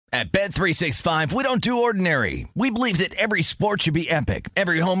At Bet365, we don't do ordinary. We believe that every sport should be epic.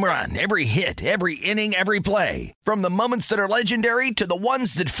 Every home run, every hit, every inning, every play. From the moments that are legendary to the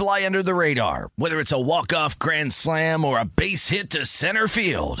ones that fly under the radar. Whether it's a walk-off grand slam or a base hit to center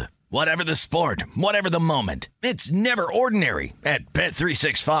field. Whatever the sport, whatever the moment. It's never ordinary at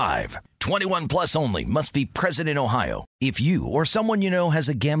Bet365. 21 plus only. Must be present in Ohio. If you or someone you know has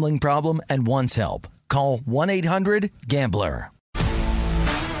a gambling problem and wants help, call 1-800-GAMBLER.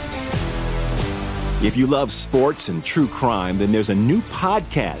 If you love sports and true crime, then there's a new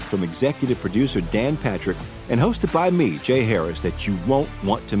podcast from executive producer Dan Patrick and hosted by me, Jay Harris, that you won't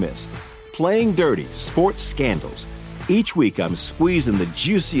want to miss. Playing Dirty: Sports Scandals. Each week, I'm squeezing the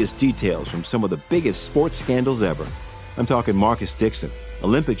juiciest details from some of the biggest sports scandals ever. I'm talking Marcus Dixon,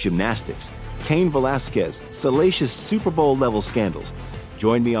 Olympic gymnastics, Cain Velasquez, salacious Super Bowl-level scandals.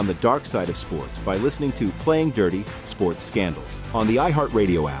 Join me on the dark side of sports by listening to Playing Dirty: Sports Scandals on the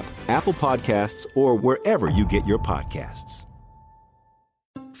iHeartRadio app, Apple Podcasts, or wherever you get your podcasts.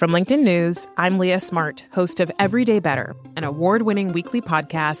 From LinkedIn News, I'm Leah Smart, host of Everyday Better, an award-winning weekly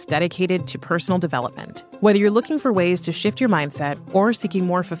podcast dedicated to personal development. Whether you're looking for ways to shift your mindset or seeking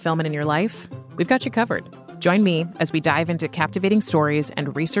more fulfillment in your life, we've got you covered. Join me as we dive into captivating stories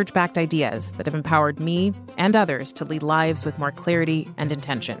and research-backed ideas that have empowered me and others to lead lives with more clarity and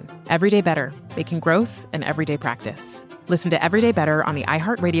intention. Everyday Better, making growth an everyday practice. Listen to Everyday Better on the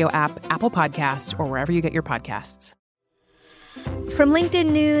iHeartRadio app, Apple Podcasts, or wherever you get your podcasts. From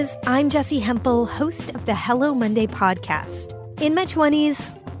LinkedIn News, I'm Jessie Hempel, host of the Hello Monday podcast. In my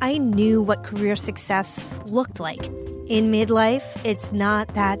 20s, I knew what career success looked like. In midlife, it's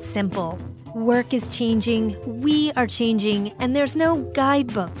not that simple. Work is changing, we are changing, and there's no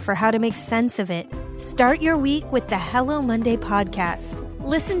guidebook for how to make sense of it. Start your week with the Hello Monday podcast.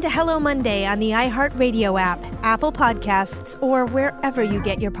 Listen to Hello Monday on the iHeartRadio app, Apple Podcasts, or wherever you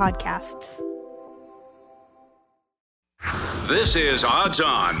get your podcasts. This is Odds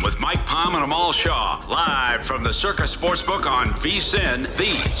On with Mike Palm and Amal Shaw, live from the Circa Sportsbook on VSiN,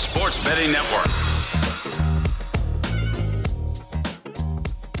 the sports betting network.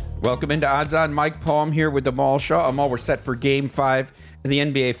 Welcome into Odds On. Mike Palm here with Amal Shaw. Amal, we're set for Game 5 of the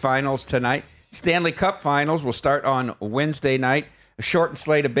NBA Finals tonight. Stanley Cup Finals will start on Wednesday night. A shortened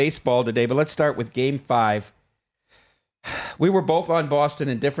slate of baseball today, but let's start with Game 5. We were both on Boston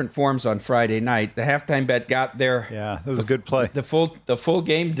in different forms on Friday night. The halftime bet got there. Yeah, it was a good play. The full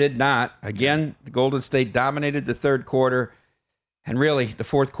game did not. Again, the Golden State dominated the third quarter, and really the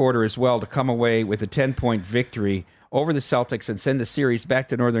fourth quarter as well, to come away with a 10-point victory over the Celtics and send the series back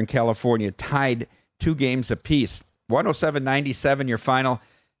to Northern California, tied 2 games apiece. 107-97, your final.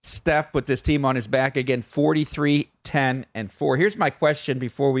 Steph put this team on his back again, 43-10-4. Here's my question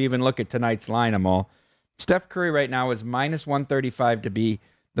before we even look at tonight's line, Amal. Steph Curry right now is minus 135 to be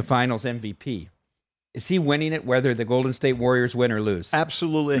the Finals MVP. Is he winning it whether the Golden State Warriors win or lose?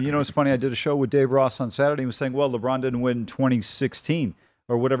 Absolutely. And you know, it's funny. I did a show with Dave Ross on Saturday. He was saying, well, LeBron didn't win 2016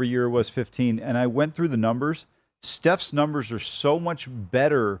 or whatever year it was, 15. And I went through the numbers. Steph's numbers are so much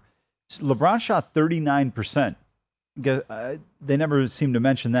better. LeBron shot 39%. They never seem to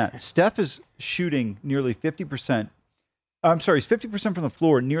mention that. Steph is shooting nearly 50%. I'm sorry, he's 50% from the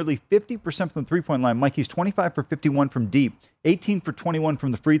floor, nearly 50% from the three-point line. Mike, he's 25 for 51 from deep, 18 for 21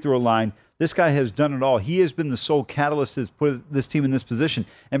 from the free throw line. This guy has done it all. He has been the sole catalyst that's put this team in this position.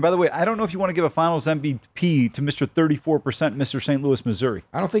 And by the way, I don't know if you want to give a Finals MVP to Mr. 34%, Mr. St. Louis, Missouri.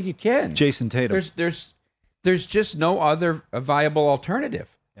 I don't think you can. Jason Tatum. There's just no other viable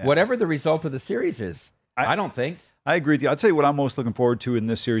alternative. Yeah. Whatever the result of the series is, I don't think. I agree with you. I'll tell you what I'm most looking forward to in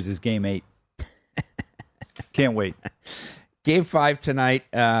this series is Game 8. Can't wait. Game 5 tonight.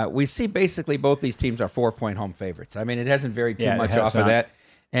 We see basically both these teams are 4-point home favorites. I mean, it hasn't varied too much off of that.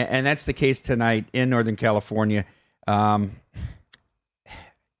 And that's the case tonight in Northern California. Do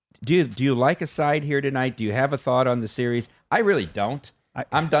you like a side here tonight? Do you have a thought on the series? I really don't.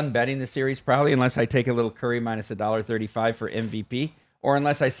 I'm done betting the series probably unless I take a little Curry minus $1.35 for MVP. Or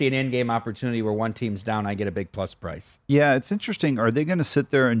unless I see an in-game opportunity where one team's down, I get a big plus price. Yeah, it's interesting. Are they going to sit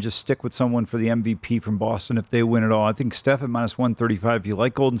there and just stick with someone for the MVP from Boston if they win it all? I think Steph at minus 135. You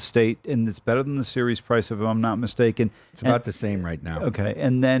like Golden State, and it's better than the series price, if I'm not mistaken. It's about the same right now. Okay,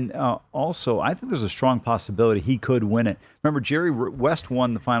 and then also, I think there's a strong possibility he could win it. Remember, Jerry West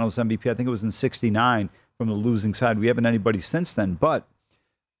won the Finals MVP. I think it was in '69 from the losing side. We haven't anybody since then, but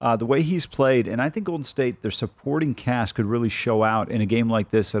the way he's played, and I think Golden State, their supporting cast could really show out in a game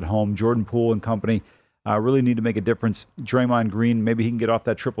like this at home. Jordan Poole and company really need to make a difference. Draymond Green, maybe he can get off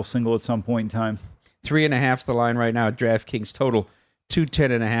that triple single at some point in time. 3.5's the line right now at DraftKings. Total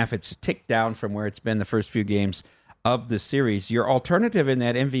 210.5. It's ticked down from where it's been the first few games of the series. Your alternative in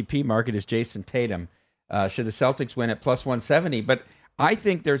that MVP market is Jason Tatum. Should the Celtics win at plus 170? But I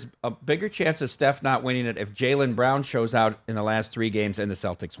think there's a bigger chance of Steph not winning it if Jaylen Brown shows out in the last 3 games and the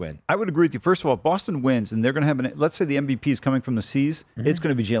Celtics win. I would agree with you. First of all, if Boston wins and they're going to have let's say the MVP is coming from the C's, it's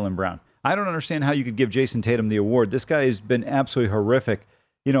going to be Jaylen Brown. I don't understand how you could give Jason Tatum the award. This guy has been absolutely horrific.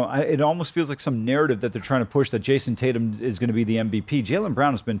 It almost feels like some narrative that they're trying to push that Jason Tatum is going to be the MVP. Jaylen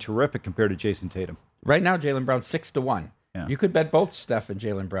Brown has been terrific compared to Jason Tatum. Right now, Jaylen Brown 6-1. Yeah. You could bet both Steph and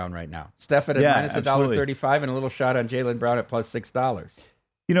Jaylen Brown right now. Steph at minus $1.35 and a little shot on Jaylen Brown at plus $6.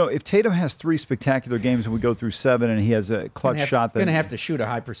 If Tatum has 3 spectacular games and we go through 7 and he has a clutch shot, going to have to shoot a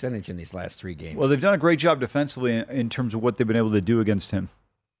high percentage in these last 3 games. Well, they've done a great job defensively in terms of what they've been able to do against him.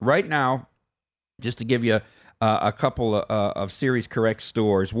 Right now, just to give you a couple of series correct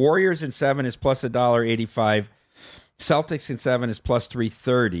scores, Warriors in 7 is plus $1.85. Celtics in 7 is plus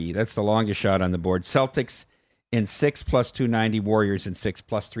 330. That's the longest shot on the board. Celtics in 6 plus 290, Warriors in 6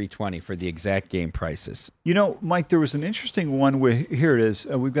 plus 320 for the exact game prices. Mike, there was an interesting one where here it is.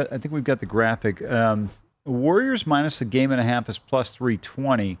 I think we've got the graphic. Warriors minus a game and a half is plus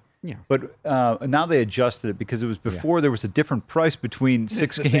 320. Yeah. But now they adjusted it because it was before there was a different price between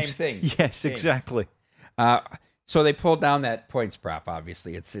 6 games. It's the same thing. Yes, exactly. So they pulled down that points prop,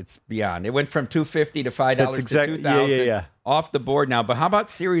 obviously. It's beyond. It went from $250 to $5 to $2,000 off the board now. But how about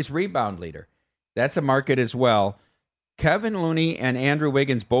series rebound leader? That's a market as well. Kevin Looney and Andrew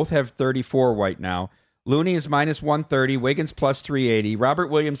Wiggins both have 34 right now. Looney is minus 130, Wiggins plus 380. Robert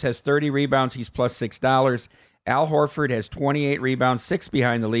Williams has 30 rebounds. He's plus $6. Al Horford has 28 rebounds, 6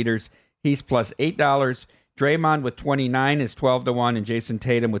 behind the leaders. He's plus $8. Draymond with 29 is 12-1, and Jason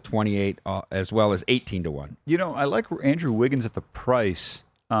Tatum with 28 as well as 18-1. I like Andrew Wiggins at the price.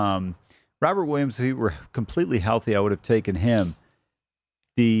 Robert Williams, if he were completely healthy, I would have taken him.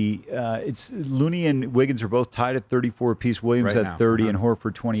 It's Looney and Wiggins are both tied at 34 apiece. Williams at 30 and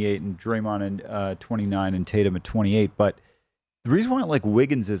Horford 28 and Draymond at 29 and Tatum at 28. But the reason why I like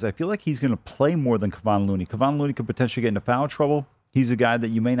Wiggins is I feel like he's going to play more than Kevon Looney. Kevon Looney could potentially get into foul trouble. He's a guy that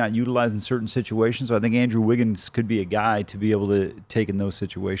you may not utilize in certain situations. So I think Andrew Wiggins could be a guy to be able to take in those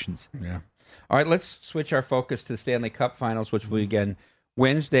situations. Yeah. All right, let's switch our focus to the Stanley Cup Finals, which will begin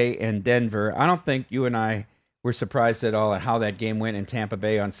Wednesday in Denver. I don't think you and I were surprised at all at how that game went in Tampa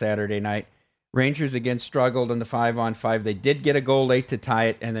Bay on Saturday night. Rangers again struggled in the 5-on-5. They did get a goal late to tie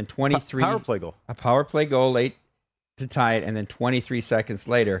it, and then 23 power play goal. A power play goal late to tie it, and then 23 seconds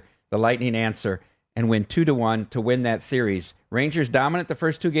later, the Lightning answer and win 2-1 to win that series. Rangers dominant the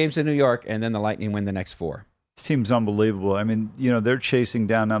first 2 games in New York, and then the Lightning win the next 4. Seems unbelievable. I mean, they're chasing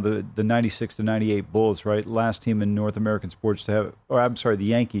down now the 96-98 Bulls, right? Last team in North American sports to have, the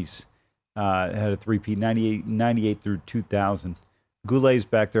Yankees. Had a three-peat, 98 through 2000. Goulet's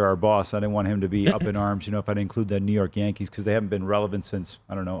back there, our boss. I didn't want him to be up in arms, if I didn't include the New York Yankees because they haven't been relevant since,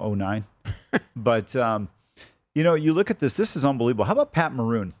 2009. But, you look at this. This is unbelievable. How about Pat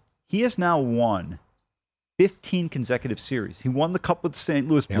Maroon? He has now won 15 consecutive series. He won the Cup with the St.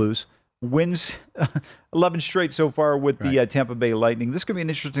 Louis Blues, wins 11 straight so far with the Tampa Bay Lightning. This is going to be an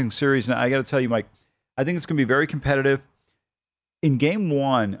interesting series. And I got to tell you, Mike, I think it's going to be very competitive. In game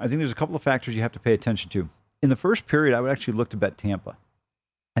 1, I think there's a couple of factors you have to pay attention to. In the first period, I would actually look to bet Tampa.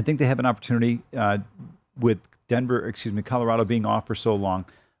 I think they have an opportunity with Colorado being off for so long.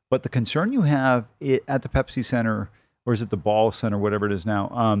 But the concern you have at the Pepsi Center, or is it the Ball Center, whatever it is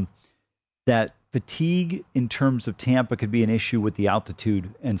now, that fatigue in terms of Tampa could be an issue with the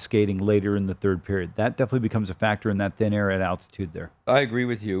altitude and skating later in the third period. That definitely becomes a factor in that thin air at altitude there. I agree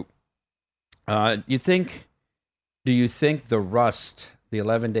with you. Do you think the rust, the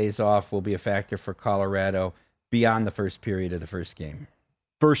 11 days off, will be a factor for Colorado beyond the first period of the first game?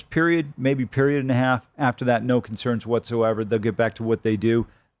 First period, maybe period and a half. After that, no concerns whatsoever. They'll get back to what they do.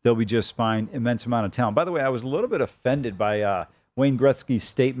 They'll be just fine. Immense amount of talent. By the way, I was a little bit offended by Wayne Gretzky's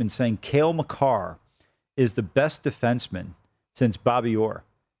statement saying Cale Makar is the best defenseman since Bobby Orr.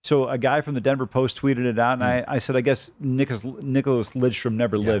 So a guy from the Denver Post tweeted it out, and I said, I guess Nicholas Lidstrom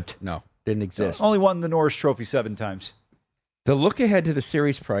never lived. No. Didn't exist. Only won the Norris Trophy 7 times. The look ahead to the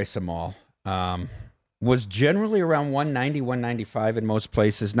series price, Amal, was generally around $190, $195 in most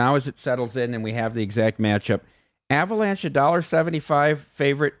places. Now as it settles in and we have the exact matchup, Avalanche $1.75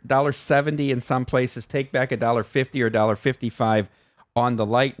 favorite, $1.70 in some places. Take back $1.50 or $1.55 on the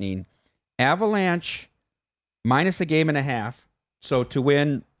Lightning. Avalanche minus a game and a half. So to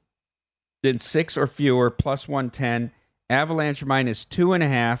win in 6 or fewer, plus 110. Avalanche minus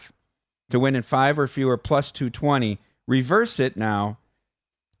 2.5. To win in 5 or fewer, plus 220. Reverse it now.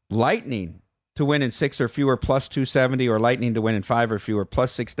 Lightning to win in 6 or fewer, plus 270, or Lightning to win in 5 or fewer,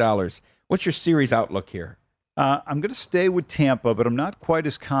 plus $6. What's your series outlook here? I'm going to stay with Tampa, but I'm not quite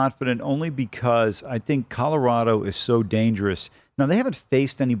as confident only because I think Colorado is so dangerous. Now, they haven't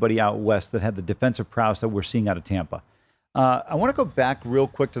faced anybody out west that had the defensive prowess that we're seeing out of Tampa. I want to go back real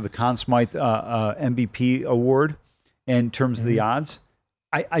quick to the Conn Smythe MVP award in terms of the odds.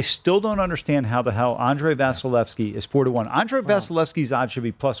 I still don't understand how the hell Andre Vasilevsky is 4-1. Andre Vasilevsky's odds should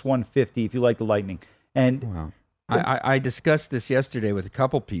be plus 150 if you like the Lightning. And I discussed this yesterday with a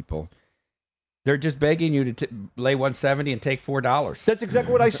couple people. They're just begging you to lay 170 and take $4. That's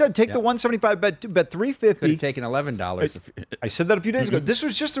exactly what I said. Take the 175, bet 350. Could have taken $11. I said that a few days ago. This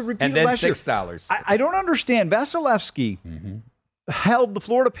was just a repeat and of then last year. $6. I don't understand. Vasilevsky held the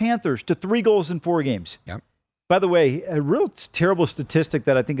Florida Panthers to 3 goals in 4 games. Yep. By the way, a real terrible statistic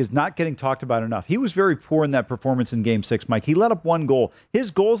that I think is not getting talked about enough. He was very poor in that performance in Game 6, Mike. He let up 1 goal.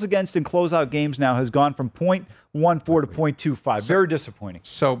 His goals against in closeout games now has gone from .14 to .25. Very disappointing.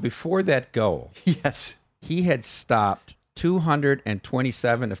 So before that goal, yes, he had stopped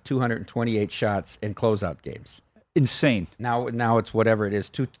 227 of 228 shots in closeout games. Insane. Now it's whatever it is,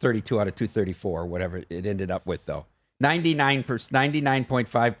 232 out of 234, whatever it ended up with, though.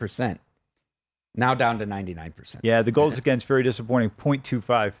 99.5%. Now down to 99%. Yeah, the goals against very disappointing.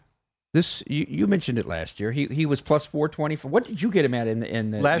 .25. This you mentioned it last year. He was plus 424. What did you get him at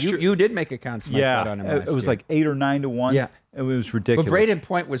in last year? You did make a constant bet on him last year. It was like 8 or 9 to 1. Yeah, it was ridiculous. But Braden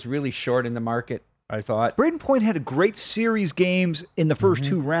Point was really short in the market, I thought. Braden Point had a great series games in the first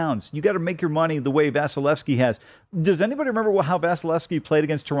 2 rounds. You got to make your money the way Vasilevsky has. Does anybody remember how Vasilevsky played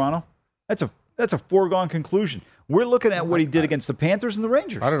against Toronto? That's a foregone conclusion. We're looking at what he did against the Panthers and the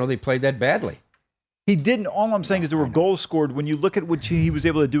Rangers. I don't know. They played that badly. He didn't. All I'm saying is there were goals scored when you look at what he was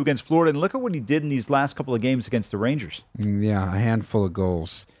able to do against Florida and look at what he did in these last couple of games against the Rangers. Yeah, a handful of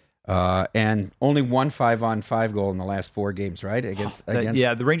goals. And only 1 5-on-5 goal in the last 4 games, right? Against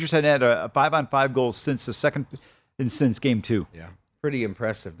yeah, the Rangers had a 5-on-5 goal since since Game 2. Yeah, pretty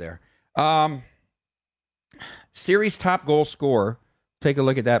impressive there. Series top goal scorer. Take a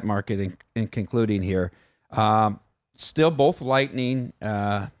look at that market in concluding here. Still both Lightning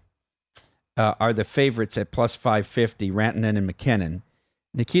are the favorites at plus 550, Rantanen and McKinnon.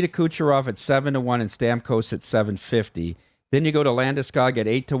 Nikita Kucherov at 7-1 and Stamkos at 750. Then you go to Landeskog at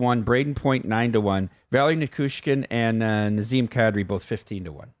 8-1, Braden Point 9-1, Valery Nichushkin and Nazem Kadri both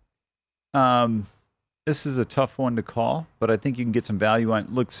 15-1. This is a tough one to call, but I think you can get some value on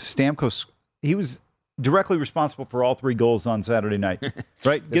it. Look, Stamkos, he was directly responsible for all 3 goals on Saturday night,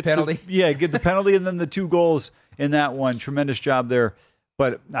 right? The penalty? Get the penalty and then the 2 goals in that one. Tremendous job there.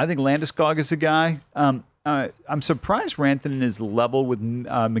 But I think Landeskog is a guy. I'm surprised Rantanen is level with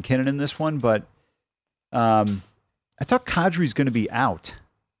McKinnon in this one, but I thought Kadri's going to be out.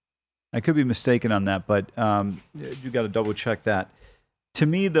 I could be mistaken on that, but you got to double check that. To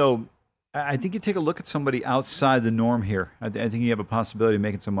me, though, I think you take a look at somebody outside the norm here. I think you have a possibility of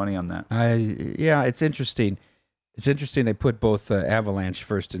making some money on that. Yeah, it's interesting. It's interesting they put both Avalanche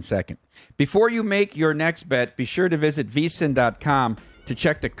first and second. Before you make your next bet, be sure to visit vsin.com to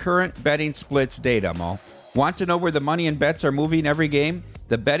check the current betting splits data, Mo. Want to know where the money and bets are moving every game?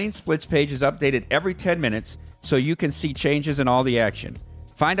 The betting splits page is updated every 10 minutes so you can see changes in all the action.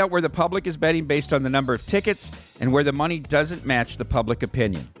 Find out where the public is betting based on the number of tickets and where the money doesn't match the public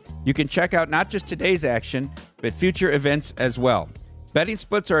opinion. You can check out not just today's action, but future events as well. Betting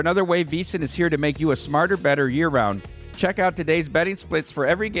splits are another way VSiN is here to make you a smarter, better year-round. Check out today's betting splits for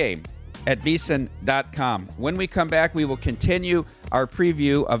every game at vsin.com. When we come back, we will continue our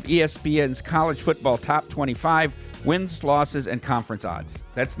preview of ESPN's college football top 25 wins, losses, and conference odds.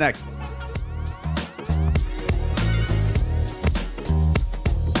 That's next.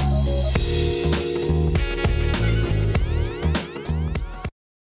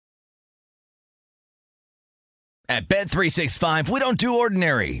 At Bet365, we don't do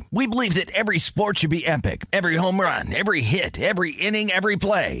ordinary. We believe that every sport should be epic. Every home run, every hit, every inning, every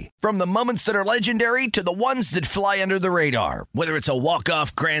play. From the moments that are legendary to the ones that fly under the radar. Whether it's a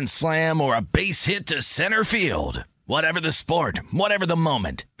walk-off grand slam or a base hit to center field. Whatever the sport, whatever the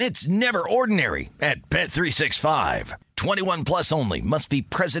moment. It's never ordinary at Bet365. 21 plus only. Must be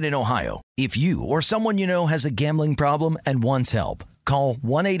present in Ohio. If you or someone you know has a gambling problem and wants help, call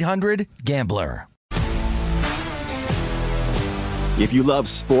 1-800-GAMBLER. If you love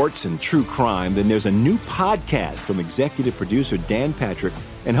sports and true crime, then there's a new podcast from executive producer Dan Patrick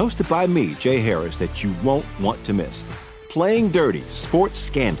and hosted by me, Jay Harris, that you won't want to miss. Playing Dirty: Sports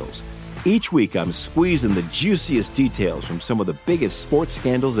Scandals. Each week, I'm squeezing the juiciest details from some of the biggest sports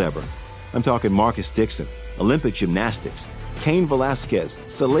scandals ever. I'm talking Marcus Dixon, Olympic gymnastics, Cain Velasquez,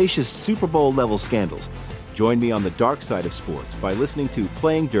 salacious Super Bowl-level scandals. Join me on the dark side of sports by listening to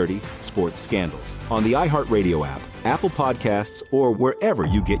Playing Dirty Sports Scandals on the iHeartRadio app, Apple Podcasts, or wherever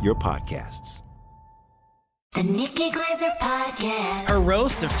you get your podcasts. The Nikki Glaser Podcast. Her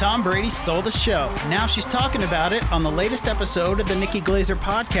roast of Tom Brady stole the show. Now she's talking about it on the latest episode of the Nikki Glaser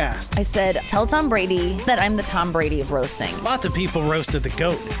Podcast. I said, tell Tom Brady that I'm the Tom Brady of roasting. Lots of people roasted the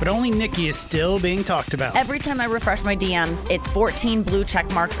GOAT, but only Nikki is still being talked about. Every time I refresh my DMs, it's 14 blue check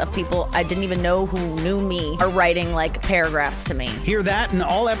marks of people I didn't even know who knew me are writing like paragraphs to me. Hear that in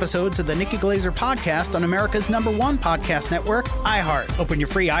all episodes of the Nikki Glaser Podcast on America's #1 podcast network, iHeart. Open your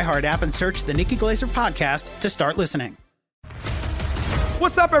free iHeart app and search the Nikki Glaser Podcast to start listening.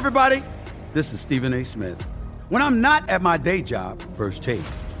 What's up, everybody? This is Stephen A. Smith. When I'm not at my day job, First Take,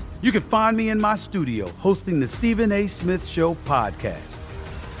 you can find me in my studio hosting the Stephen A. Smith Show podcast.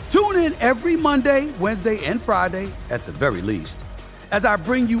 Tune in every Monday, Wednesday, and Friday, at the very least, as I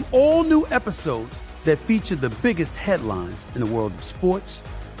bring you all new episodes that feature the biggest headlines in the world of sports,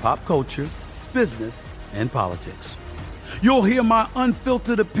 pop culture, business, and politics. You'll hear my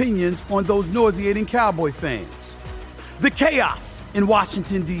unfiltered opinions on those nauseating Cowboy fans, the chaos in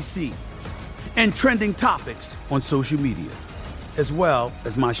Washington, D.C., and trending topics on social media, as well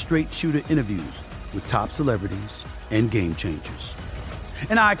as my straight shooter interviews with top celebrities and game changers.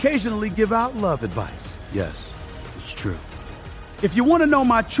 And I occasionally give out love advice. Yes, it's true. If you want to know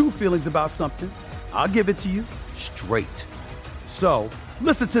my true feelings about something, I'll give it to you straight. So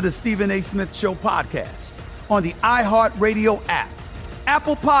listen to the Stephen A. Smith Show podcast on the iHeartRadio app,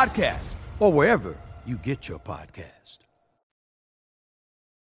 Apple Podcasts, or wherever you get your podcast.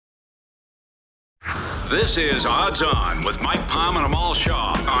 This is Odds On with Mike Palm and Amal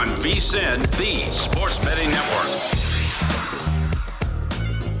Shaw on VSiN, the Sports Betting Network.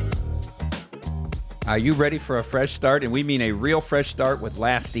 Are you ready for a fresh start? And we mean a real fresh start with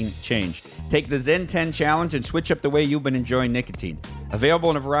lasting change. Take the Zen 10 challenge and switch up the way you've been enjoying nicotine. Available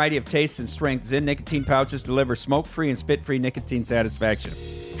in a variety of tastes and strengths, Zen nicotine pouches deliver smoke-free and spit-free nicotine satisfaction.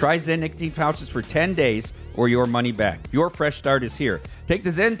 Try Zen nicotine pouches for 10 days or your money back. Your fresh start is here. Take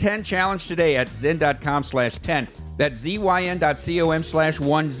the Zen 10 challenge today at zen.com/10. That's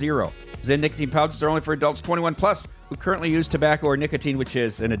zyn.com/10. Zen nicotine pouches are only for adults 21 plus who currently use tobacco or nicotine, which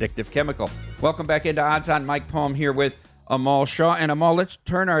is an addictive chemical. Welcome back into Odds On. Mike Palm here with Amal Shaw. And Amal, let's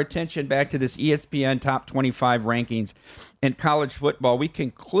turn our attention back to this ESPN Top 25 rankings in college football. We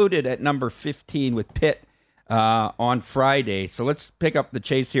concluded at number 15 with Pitt on Friday. So let's pick up the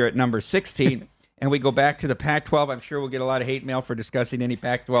chase here at number 16. And we go back to the Pac-12. I'm sure we'll get a lot of hate mail for discussing any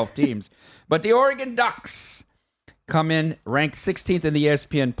Pac-12 teams. But the Oregon Ducks come in ranked 16th in the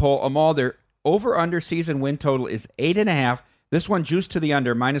ESPN poll. Amal, their over-under season win total is 8.5. This one juiced to the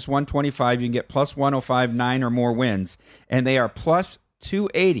under, minus 125. You can get plus 105, 9 or more wins. And they are plus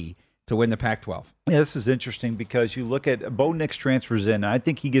 280 to win the Pac-12. Yeah, this is interesting because you look at Bo Nix transfers in, and I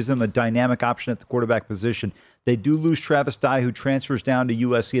think he gives them a dynamic option at the quarterback position. They do lose Travis Dye, who transfers down to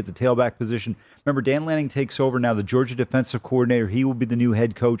USC at the tailback position. Remember, Dan Lanning takes over now, the Georgia defensive coordinator. He will be the new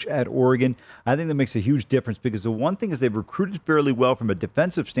head coach at Oregon. I think that makes a huge difference because the one thing is they've recruited fairly well from a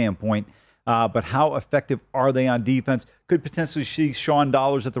defensive standpoint, but how effective are they on defense? Could potentially see Sean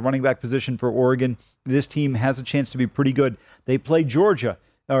Dollars at the running back position for Oregon. This team has a chance to be pretty good. They play Georgia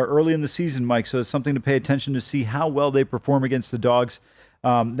early in the season, Mike, so it's something to pay attention to see how well they perform against the Dogs.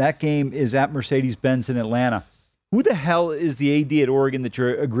 That game is at Mercedes-Benz in Atlanta. Who the hell is the AD at Oregon that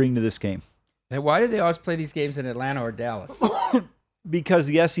you're agreeing to this game? Why do they always play these games in Atlanta or Dallas? Because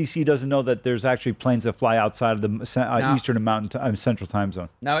the SEC doesn't know that there's actually planes that fly outside of the Eastern and Mountain Central time zone.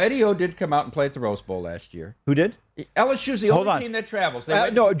 Now, Eddie O did come out and play at the Rose Bowl last year. Who did? LSU's the only team that travels.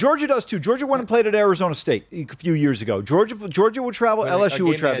 No, Georgia does too. Georgia went and played at Arizona State a few years ago. Georgia would travel. LSU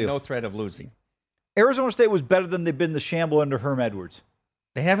would travel. They had no threat of losing. Arizona State was better than they've been the shamble under Herm Edwards.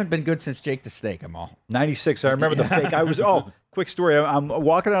 They haven't been good since Jake the Snake, Amal. 96. I remember the fake. Quick story. I'm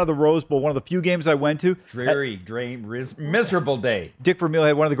walking out of the Rose Bowl, one of the few games I went to. Miserable day. Dick Vermeil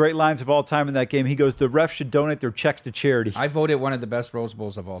had one of the great lines of all time in that game. He goes, the refs should donate their checks to charity. I voted one of the best Rose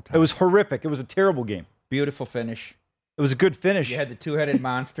Bowls of all time. It was horrific. It was a terrible game. Beautiful finish. It was a good finish. You had the two-headed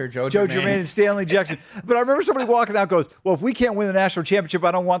monster, Joe Germain and Stanley Jackson. But I remember somebody walking out goes, well, if we can't win the national championship,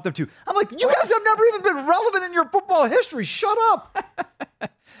 I don't want them to. I'm like, you guys have never even been relevant in your football history. Shut up.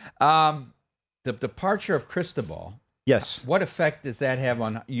 The departure of Cristobal. Yes. What effect does that have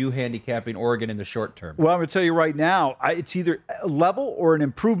on you handicapping Oregon in the short term? Well, I'm going to tell you right now, it's either a level or an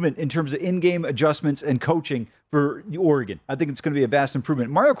improvement in terms of in-game adjustments and coaching for Oregon. I think it's going to be a vast improvement.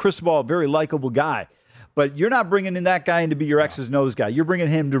 Mario Cristobal, a very likable guy. But you're not bringing in that guy in to be your X's and O's guy. You're bringing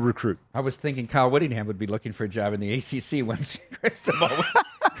him to recruit. I was thinking Kyle Whittingham would be looking for a job in the ACC once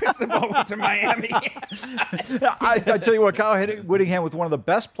Cristobal went to Miami. I tell you what, Kyle Whittingham with one of the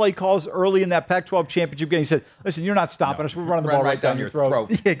best play calls early in that Pac-12 championship game. He said, listen, you're not stopping us. We're running the ball right down your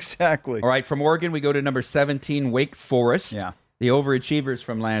throat. Exactly. All right, from Oregon, we go to number 17, Wake Forest. Yeah. The overachievers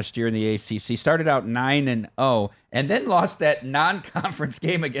from last year in the ACC started out 9-0 and then lost that non-conference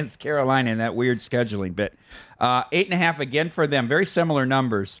game against Carolina in that weird scheduling bit. 8.5 again for them. Very similar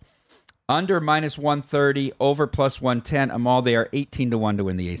numbers. Under -130, over +110. Amal, they are 18-1 to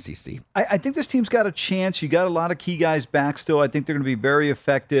win the ACC. I think this team's got a chance. You got a lot of key guys back still. I think they're going to be very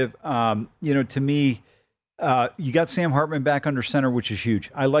effective. To me, you got Sam Hartman back under center, which is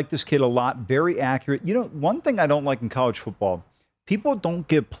huge. I like this kid a lot. Very accurate. One thing I don't like in college football, people don't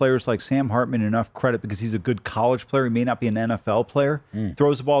give players like Sam Hartman enough credit because he's a good college player. He may not be an NFL player.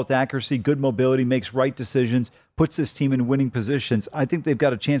 Throws the ball with accuracy, good mobility, makes right decisions, puts this team in winning positions. I think they've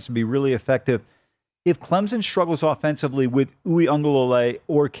got a chance to be really effective. If Clemson struggles offensively with Uwe Ungalale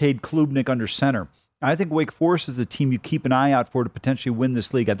or Cade Klubnik under center, I think Wake Forest is a team you keep an eye out for to potentially win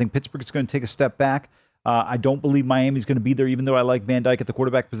this league. I think Pittsburgh is going to take a step back. I don't believe Miami's going to be there, even though I like Van Dyke at the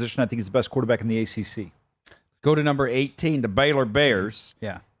quarterback position. I think he's the best quarterback in the ACC. Go to number 18, the Baylor Bears.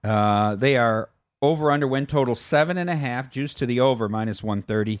 Yeah. They are over-under win total 7.5, juice to the over,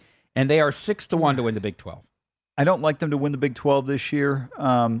 -130, and they are 6-1 to win the Big 12. I don't like them to win the Big 12 this year.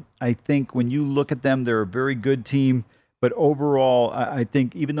 I think when you look at them, they're a very good team. But overall, I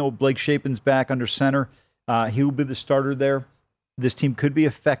think even though Blake Shapen's back under center, he will be the starter there. This team could be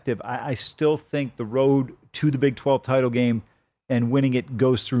effective. I still think the road to the Big 12 title game and winning it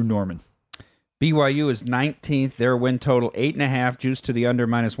goes through Norman. BYU is 19th. Their win total 8.5, juice to the under,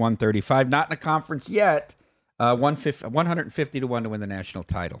 -135. Not in a conference yet. 150 to 1 to win the national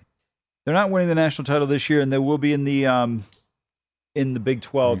title. They're not winning the national title this year, and they will be in the Big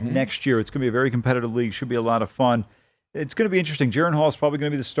 12 next year. It's going to be a very competitive league. Should be a lot of fun. It's going to be interesting. Jaron Hall is probably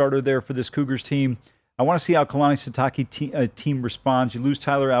going to be the starter there for this Cougars team. I want to see how Kalani Sitake team responds. You lose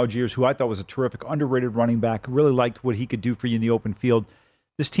Tyler Algiers, who I thought was a terrific, underrated running back. Really liked what he could do for you in the open field.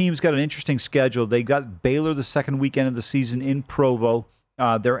 This team's got an interesting schedule. They got Baylor the second weekend of the season in Provo.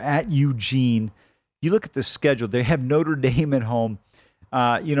 They're at Eugene. You look at this schedule. They have Notre Dame at home.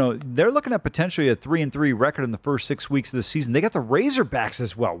 They're looking at potentially a 3-3 record in the first 6 weeks of the season. They got the Razorbacks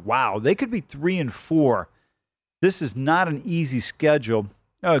as well. Wow, they could be 3-4. This is not an easy schedule.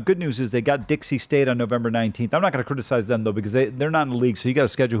 Good news is they got Dixie State on November 19th. I'm not going to criticize them, though, because they're not in the league, so you got to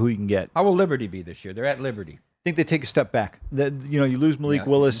schedule who you can get. How will Liberty be this year? They're at Liberty. I think they take a step back. You lose Malik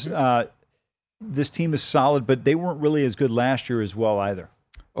Willis. This team is solid, but they weren't really as good last year as well either.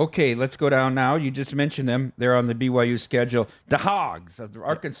 Okay, let's go down now. You just mentioned them. They're on the BYU schedule. The Hogs of the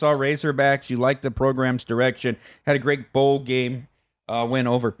Arkansas Razorbacks. You like the program's direction. Had a great bowl game win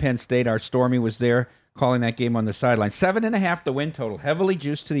over Penn State. Our Stormy was there calling that game on the sideline. 7.5 the win total. Heavily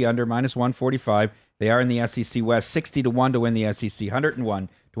juiced to the under, -145. They are in the SEC West. 60-1 to win the SEC. 101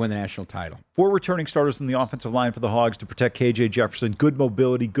 to win the national title. 4 returning starters on the offensive line for the Hogs to protect KJ Jefferson. Good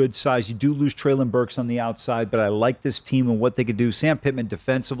mobility, good size. You do lose Traylon Burks on the outside, but I like this team and what they could do. Sam Pittman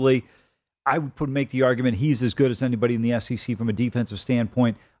defensively, I would make the argument he's as good as anybody in the SEC from a defensive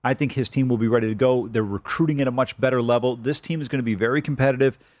standpoint. I think his team will be ready to go. They're recruiting at a much better level. This team is going to be very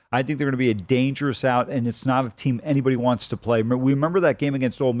competitive. I think they're going to be a dangerous out, and it's not a team anybody wants to play. We remember that game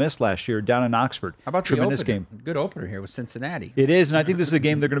against Ole Miss last year down in Oxford. How about tremendous the opener? game? Good opener here with Cincinnati. It is, and I think this is a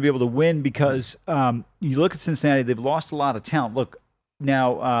game they're going to be able to win because you look at Cincinnati, they've lost a lot of talent. Look,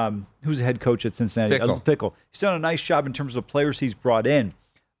 now, who's the head coach at Cincinnati? Fickell. He's done a nice job in terms of the players he's brought in,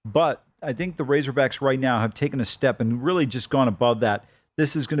 but I think the Razorbacks right now have taken a step and really just gone above that.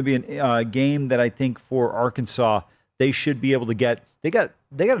 This is going to be a game that I think for Arkansas they should be able to get. They got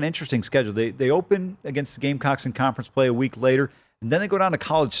an interesting schedule. They open against the Gamecocks in conference play a week later, and then they go down to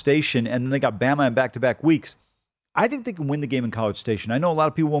College Station, and then they got Bama in back-to-back weeks. I think they can win the game in College Station. I know a lot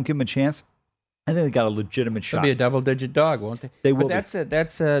of people won't give them a chance. I think they got a legitimate shot. They'll be a double-digit dog, won't they? They will.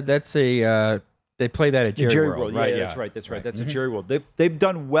 But they play that at Jerry World, right? Yeah, that's right. That's at Jerry World. They've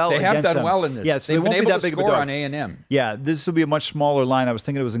done well. They have done them. well in this. Yes, they've won't been be able that big to of a score dog. on A&M. Yeah, this will be a much smaller line. I was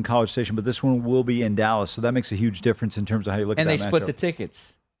thinking it was in College Station, but this one will be in Dallas, so that makes a huge difference in terms of how you look at that matchup. And they split the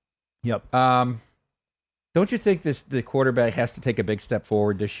tickets. Yep. Don't you think the quarterback has to take a big step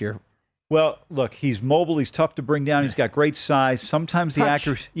forward this year? Well, look, he's mobile. He's tough to bring down. He's got great size. Sometimes the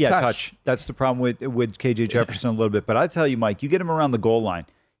accuracy. Yeah, touch. That's the problem with KJ Jefferson a little bit. But I tell you, Mike, you get him around the goal line.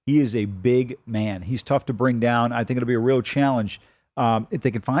 He is a big man. He's tough to bring down. I think it'll be a real challenge. If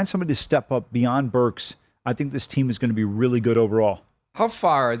they can find somebody to step up beyond Burks, I think this team is going to be really good overall. How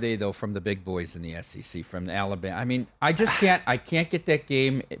far are they, though, from the big boys in the SEC, from Alabama? I mean, I can't get that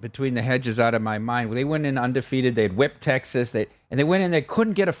game between the hedges out of my mind. They went in undefeated. They'd whipped Texas. And they went in, they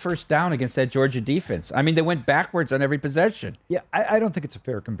couldn't get a first down against that Georgia defense. I mean, they went backwards on every possession. Yeah, I don't think it's a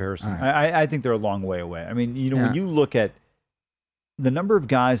fair comparison. Right. I think they're a long way away. I mean, when you look at the number of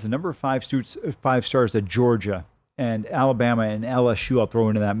guys, the number of five stars that Georgia and Alabama and LSU, I'll throw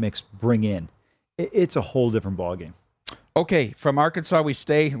into that mix, bring in, it's a whole different ballgame. Okay, from Arkansas, we're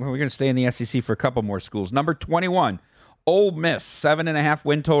going to stay in the SEC for a couple more schools. Number 21, Ole Miss, 7.5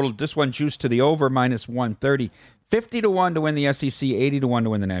 win total. This one juiced to the over, minus 130. 50-1 to win the SEC, 80-1 to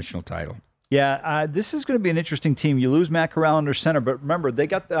win the national title. Yeah, this is going to be an interesting team. You lose Matt Corral under center, but remember, they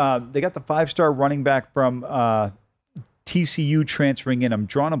got the 5-star running back from TCU transferring in. I'm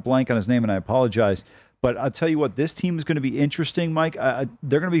drawing a blank on his name, and I apologize. But I'll tell you what, this team is going to be interesting, Mike.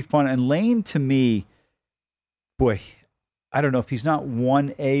 They're going to be fun. And Lane, to me, boy, I don't know if he's not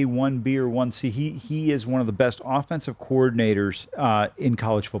 1A, 1B, or 1C. He is one of the best offensive coordinators in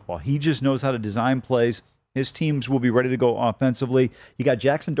college football. He just knows how to design plays. His teams will be ready to go offensively. You got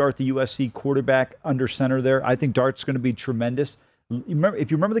Jackson Dart, the USC quarterback, under center there. I think Dart's going to be tremendous.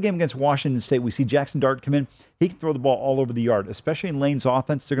 If you remember the game against Washington State, we see Jackson Dart come in. He can throw the ball all over the yard, especially in Lane's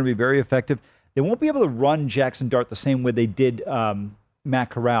offense. They're going to be very effective. They won't be able to run Jackson Dart the same way they did Matt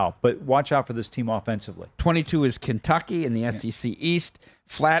Corral, but watch out for this team offensively. 22 is Kentucky in the SEC East.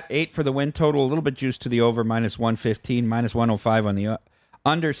 Flat 8 for the win total. A little bit juiced to the over, minus 115, minus 105 on the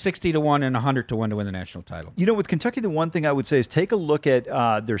under, 60-1 and 100-1 to win the national title. With Kentucky, the one thing I would say is take a look at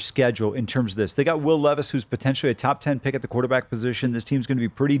their schedule in terms of this. They got Will Levis, who's potentially a top 10 pick at the quarterback position. This team's going to be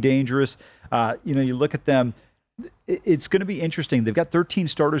pretty dangerous. You look at them. It's going to be interesting. They've got 13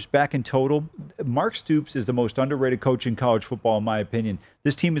 starters back in total. Mark Stoops is the most underrated coach in college football, in my opinion.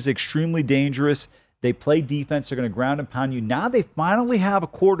 This team is extremely dangerous. They play defense. They're going to ground and pound you. Now they finally have a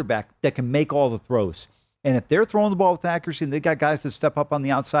quarterback that can make all the throws. And if they're throwing the ball with accuracy and they've got guys that step up on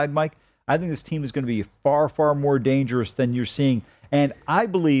the outside, Mike, I think this team is going to be far, far more dangerous than you're seeing. And I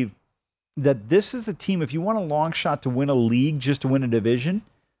believe that this is the team, if you want a long shot to win a league, just to win a division,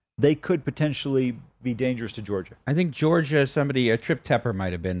 they could potentially be dangerous to Georgia. I think Georgia, Trip Tepper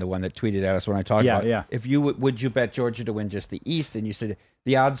might have been the one that tweeted at us when I talked about it. If you would you bet Georgia to win just the East? And you said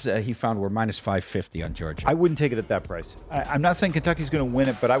the odds he found were minus 550 on Georgia. I wouldn't take it at that price. I'm not saying Kentucky's going to win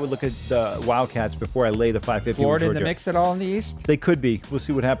it, but I would look at the Wildcats before I lay the 550 Florida with Georgia. in the mix at all in the East? They could be. We'll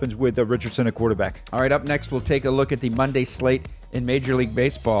see what happens with Richardson at quarterback. All right, up next, we'll take a look at the Monday slate in Major League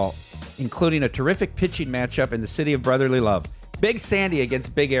Baseball, including a terrific pitching matchup in the city of brotherly love. Big Sandy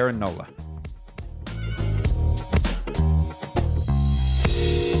against Big Aaron Nola.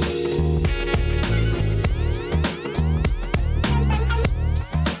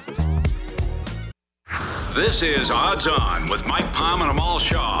 This is Odds On with Mike Palm and Amal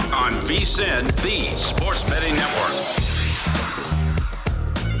Shaw on VSiN, the Sports Betting Network.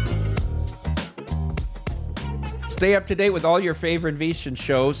 Stay up to date with all your favorite VSiN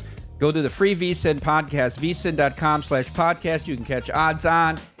shows. Go to the free VSiN podcast, vsin.com/podcast. You can catch Odds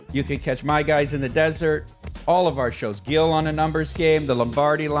On. You can catch My Guys in the Desert. All of our shows. Gil on a Numbers Game, The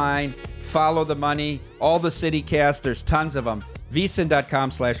Lombardi Line, Follow the Money, all the CityCast. There's tons of them.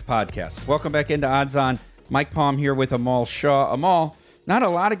 vsin.com/podcast. Welcome back into Odds On. Mike Palm here with Amal Shaw. Amal, not a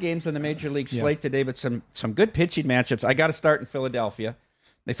lot of games on the Major League slate today, but some good pitching matchups. I got to start in Philadelphia.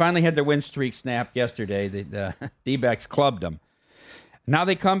 They finally had their win streak snapped yesterday. The D-backs clubbed them. Now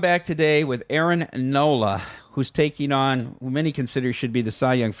they come back today with Aaron Nola, who's taking on who many consider should be the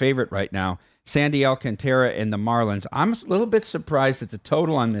Cy Young favorite right now, Sandy Alcantara and the Marlins. I'm a little bit surprised at the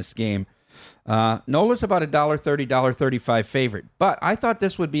total on this game. Nola's about $1.30, $1.35 favorite, but I thought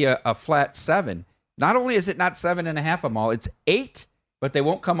this would be a flat 7. Not only is it not 7.5, Amal, it's 8, but they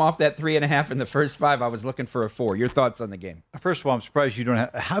won't come off that 3.5 in the first 5. I was looking for a 4. Your thoughts on the game? First of all, I'm surprised you don't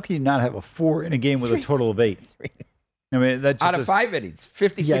have. How can you not have a 4 in a game with a total of 8? I mean, that's out of 5 innings,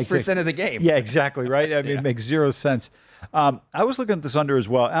 56% of the game. Yeah, exactly, right? I mean, it makes zero sense. I was looking at this under as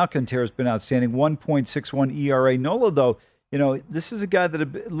well. Alcantara's been outstanding, 1.61 ERA. Nola, though, this is a guy that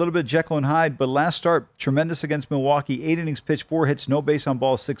a little bit Jekyll and Hyde, but last start, tremendous against Milwaukee. 8 innings pitched, 4 hits, no base on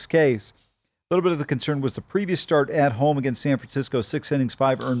ball, 6 Ks. A little bit of the concern was the previous start at home against San Francisco, 6 innings,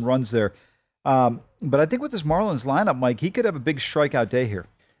 5 earned runs there. But I think with this Marlins lineup, Mike, he could have a big strikeout day here.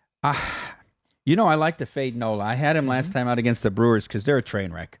 I like to fade Nola. I had him last time out against the Brewers because they're a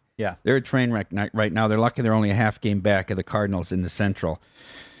train wreck. Yeah. They're a train wreck right now. They're lucky they're only a half game back of the Cardinals in the Central.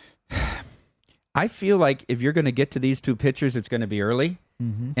 I feel like if you're going to get to these two pitchers, it's going to be early.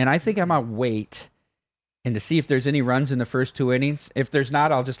 Mm-hmm. And I think I'm going to wait and to see if there's any runs in the first 2 innings. If there's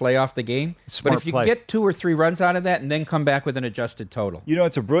not, I'll just lay off the game. Smart but if you play. can get 2 or 3 runs out of that and then come back with an adjusted total. You know,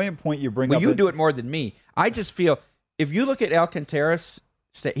 it's a brilliant point you bring up. Well, you do it more than me. I just feel if you look at Alcantara,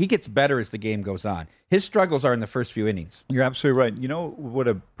 he gets better as the game goes on. His struggles are in the first few innings. You're absolutely right. You know what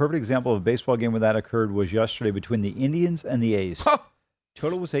a perfect example of a baseball game where that occurred was yesterday between the Indians and the A's.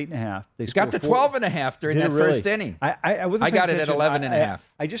 Total was 8.5. They got to 12.5 during that first inning. I wasn't. I got it at paying attention. 11.5.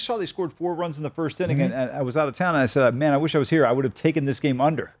 I just saw they scored 4 runs in the first inning, and I was out of town. And I said, "Man, I wish I was here. I would have taken this game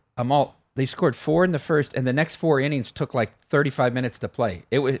under." They scored 4 in the first, and the next 4 innings took like 35 minutes to play.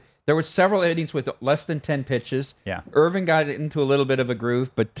 There were several innings with less than 10 pitches. Yeah. Irvin got into a little bit of a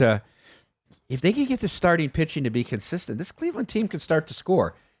groove, but if they can get the starting pitching to be consistent, this Cleveland team can start to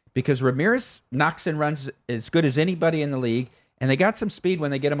score because Ramirez knocks in runs as good as anybody in the league, and they got some speed when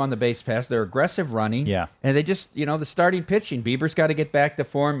they get him on the base pass. They're aggressive running. Yeah. And they just, the starting pitching, Bieber's got to get back to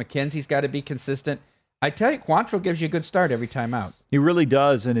form. McKenzie's got to be consistent. I tell you, Quantrill gives you a good start every time out. He really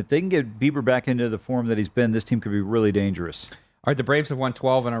does, and if they can get Bieber back into the form that he's been, this team could be really dangerous. All right, the Braves have won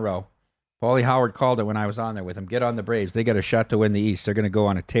 12 in a row. Paulie Howard called it when I was on there with him. Get on the Braves. They got a shot to win the East. They're going to go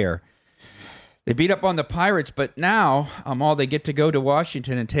on a tear. They beat up on the Pirates, but now they get to go to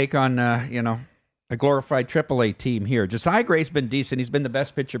Washington and take on, a glorified AAA team here. Josiah Gray's been decent. He's been the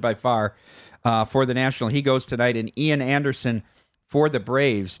best pitcher by far for the National. He goes tonight, and Ian Anderson for the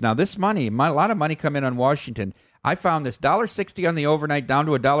Braves. Now, this money, a lot of money come in on Washington. I found this $1.60 on the overnight down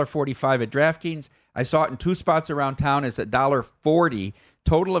to $1.45 at DraftKings. I saw it in 2 spots around town. It's $1.40.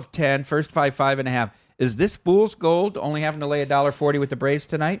 Total of 10. First 5, 5.5. Is this fool's gold? Only having to lay $1.40 with the Braves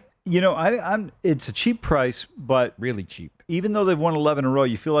tonight? It's a cheap price, but really cheap. Even though they've won 11 in a row,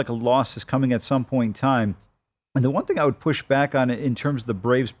 you feel like a loss is coming at some point in time. And the one thing I would push back on in terms of the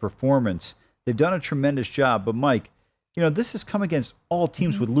Braves' performance, they've done a tremendous job. But Mike, this has come against all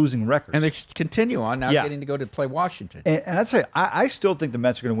teams with losing records. And they continue on now getting to go to play Washington. And I'd say, I still think the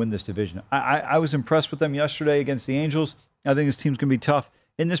Mets are going to win this division. I was impressed with them yesterday against the Angels. I think this team's going to be tough.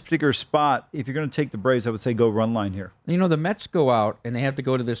 In this particular spot, if you're going to take the Braves, I would say go run line here. The Mets go out, and they have to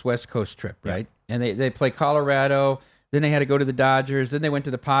go to this West Coast trip, right? Yeah. And they play Colorado, then they had to go to the Dodgers, then they went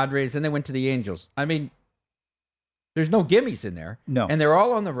to the Padres, then they went to the Angels. I mean, there's no gimmies in there. No. And they're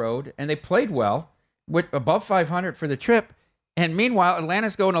all on the road, and they played well, with above 500 for the trip. And meanwhile,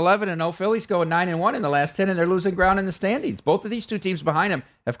 Atlanta's going 11-0, Philly's going 9-1 in the last 10, and they're losing ground in the standings. Both of these 2 teams behind them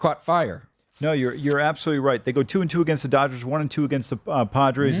have caught fire. No, you're absolutely right. They go 2-2 against the Dodgers, 1-2 against the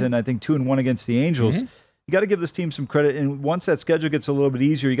Padres, and I think 2-1 against the Angels. You got to give this team some credit. And once that schedule gets a little bit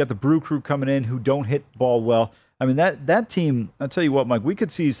easier, you got the Brew Crew coming in who don't hit ball well. I mean, that team, I'll tell you what, Mike, we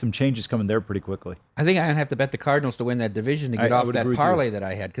could see some changes coming there pretty quickly. I think I'm going to have to bet the Cardinals to win that division to get off that parlay that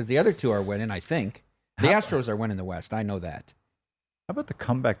I had, because the other 2 are winning, I think. The Astros are winning the West. I know that. How about the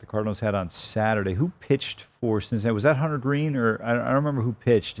comeback the Cardinals had on Saturday? Who pitched for Cincinnati? Was that Hunter Green, or I don't remember who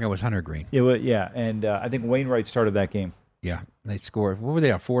pitched? It was Hunter Green. Yeah, and I think Wainwright started that game. Yeah, they scored. What were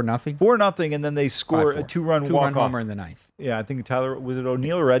they on, 4-0? 4-0, and then they score a 2-run walk-off. Homer in the 9th. Yeah, I think was it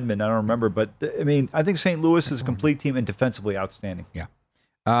O'Neill or Edmond? I don't remember, but I mean, I think St. Louis is a complete team and defensively outstanding. Yeah.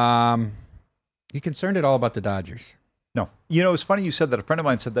 You concerned at all about the Dodgers? No. It's funny you said that. A friend of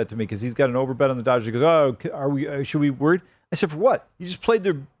mine said that to me because he's got an overbet on the Dodgers. He goes, "Oh, should we be worried?" I said, "For what? You just played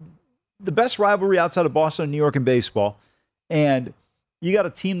the best rivalry outside of Boston and New York in baseball, and you got a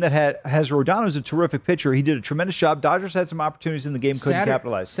team that has Rodon, who's a terrific pitcher. He did a tremendous job. Dodgers had some opportunities in the game, couldn't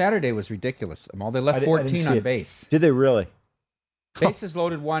capitalize. Saturday was ridiculous. They left 14 on base. Did they really? Bases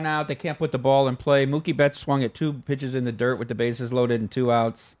loaded, 1 out. They can't put the ball in play. Mookie Betts swung at 2 pitches in the dirt with the bases loaded and 2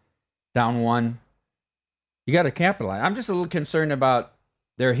 outs, down 1. You got to capitalize. I'm just a little concerned about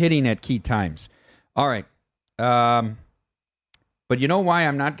their hitting at key times. All right. But you know why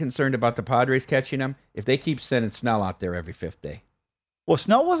I'm not concerned about the Padres catching them? If they keep sending Snell out there every 5th day. Well,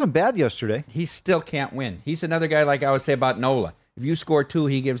 Snell wasn't bad yesterday. He still can't win. He's another guy like I would say about Nola. If you score 2,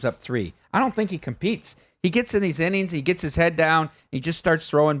 he gives up 3. I don't think he competes. He gets in these innings, he gets his head down, he just starts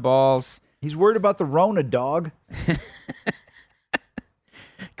throwing balls. He's worried about the Rona, dog.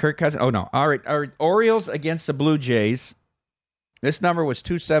 Kirk Cousins. Oh, no. All right. Orioles against the Blue Jays. This number was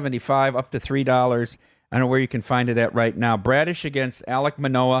 $2.75 up to $3. I don't know where you can find it at right now. Bradish against Alek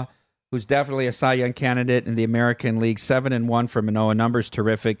Manoah, who's definitely a Cy Young candidate in the American League. 7-1 for Manoah. Numbers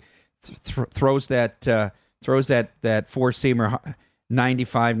terrific. Throws that four-seamer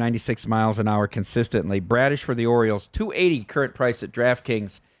 95, 96 miles an hour consistently. Bradish for the Orioles. $2.80 current price at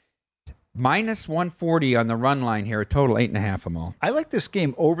DraftKings. Minus 140 on the run line here, a total 8.5 them all. I like this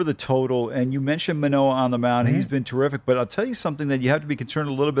game over the total, and you mentioned Manoah on the mound. He's been terrific, but I'll tell you something that you have to be concerned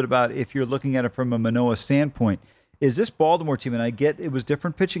a little bit about if you're looking at it from a Manoah standpoint, is this Baltimore team, and I get it was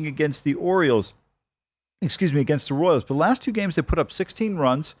different pitching against the Orioles, against the Royals. But the last two games, they put up 16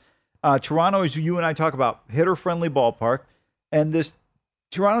 runs. Toronto, as you and I talk about, hitter-friendly ballpark. And this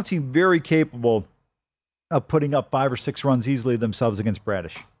Toronto team very capable of putting up 5 or 6 runs easily themselves against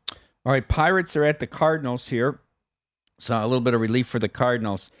Bradish. All right, Pirates are at the Cardinals here. So a little bit of relief for the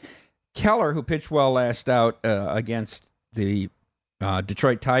Cardinals. Keller, who pitched well last out against the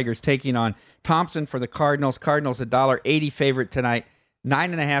Detroit Tigers, taking on Thompson for the Cardinals. Cardinals $1.80 favorite tonight.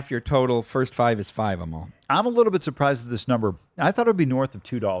 9.5 your total. First 5 is 5 them all. I'm a little bit surprised at this number. I thought it would be north of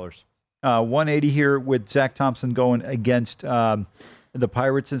 $2. 180 here with Zach Thompson going against the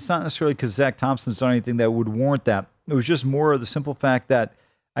Pirates. It's not necessarily because Zach Thompson's done anything that would warrant that. It was just more of the simple fact that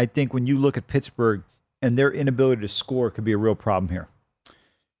I think when you look at Pittsburgh and their inability to score could be a real problem here.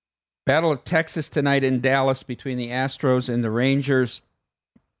 Battle of Texas tonight in Dallas between the Astros and the Rangers.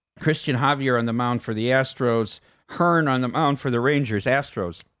 Christian Javier on the mound for the Astros. Hearn on the mound for the Rangers.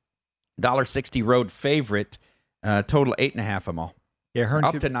 Astros, $1.60 road favorite. Total 8.5 them all. Yeah, Hearn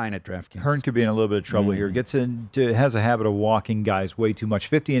up to 9 at DraftKings. Hearn could be in a little bit of trouble here. Has a habit of walking guys way too much.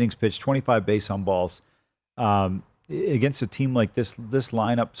 50 innings pitched, 25 base on balls. Against a team like this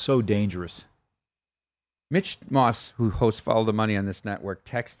lineup, so dangerous. Mitch Moss, who hosts Follow the Money on this network,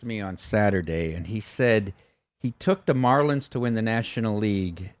 texted me on Saturday, and he said he took the Marlins to win the National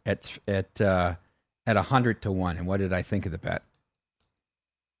League at 100 to 1. And what did I think of the bet?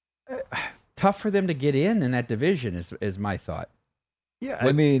 Tough for them to get in that division is my thought. Yeah,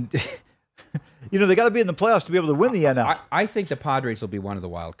 I mean, they got to be in the playoffs to be able to win the NL. I think the Padres will be one of the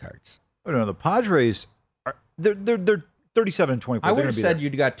wild cards. Oh, no, the Padres they're 37-24. I would have said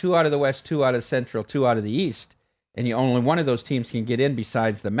you'd got 2 out of the West, 2 out of Central, 2 out of the East, and only one of those teams can get in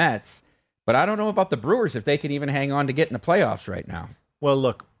besides the Mets. But I don't know about the Brewers if they can even hang on to get in the playoffs right now. Well,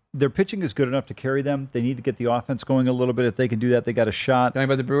 look, their pitching is good enough to carry them. They need to get the offense going a little bit. If they can do that, they got a shot. Talking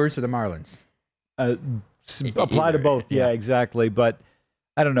about the Brewers or the Marlins? Apply to both. Yeah, exactly. But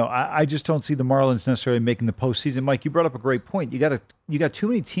I don't know. I just don't see the Marlins necessarily making the postseason. Mike, you brought up a great point. You got too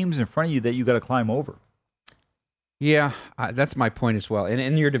many teams in front of you that you got to climb over. Yeah, that's my point as well. And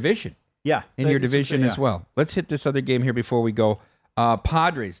in your division. Yeah. In your division as well. Let's hit this other game here before we go.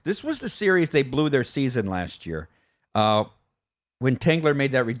 Padres. This was the series they blew their season last year. When Tangler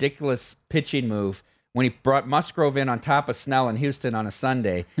made that ridiculous pitching move, when he brought Musgrove in on top of Snell in Houston on a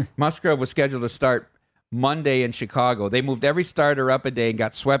Sunday. Musgrove was scheduled to start Monday in Chicago. They moved every starter up a day and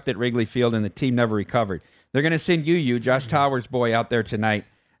got swept at Wrigley Field, and the team never recovered. They're going to send Josh Towers' boy, out there tonight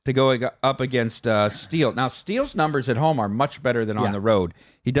to go up against Steele. Now, Steele's numbers at home are much better than on the road.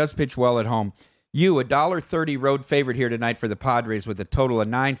 He does pitch well at home. $1.30 road favorite here tonight for the Padres with a total of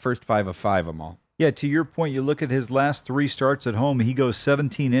 9, first 5 of 5 them all. Yeah, to your point, you look at his last 3 starts at home. He goes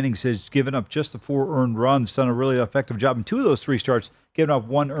 17 innings, has given up just the 4 earned runs, done a really effective job. In 2 of those 3 starts, given up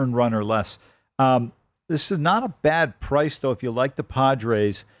 1 earned run or less. This is not a bad price, though, if you like the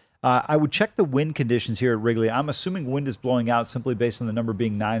Padres. I would check the wind conditions here at Wrigley. I'm assuming wind is blowing out simply based on the number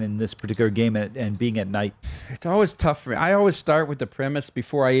being 9 in this particular game and being at night. It's always tough for me. I always start with the premise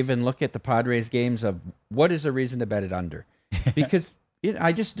before I even look at the Padres games of what is the reason to bet it under. Because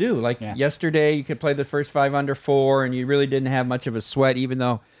I just do. Yesterday, you could play the first 5 under 4, and you really didn't have much of a sweat, even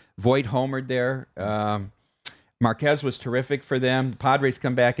though Voit homered there. Marquez was terrific for them. The Padres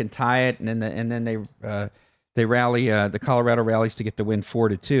come back and tie it, and then they rally. The Colorado rallies to get the win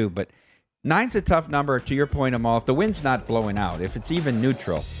 4-2. But 9's a tough number. To your point, Amal, if the wind's not blowing out, if it's even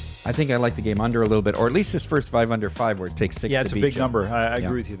neutral, I think I like the game under a little bit, or at least this first 5 under 5 where it takes 6 to beat. Yeah, it's a big number. I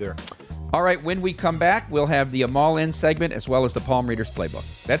agree with you there. All right, when we come back, we'll have the Amal In segment as well as the Palm Readers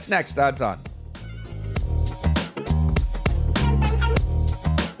Playbook. That's next. Odds On.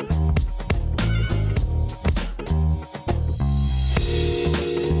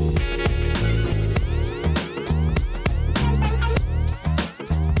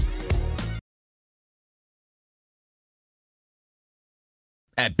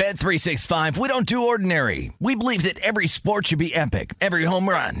 At Bet365, we don't do ordinary. We believe that every sport should be epic. Every home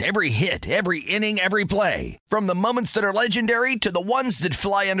run, every hit, every inning, every play. From the moments that are legendary to the ones that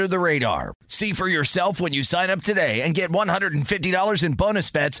fly under the radar. See for yourself when you sign up today and get $150 in bonus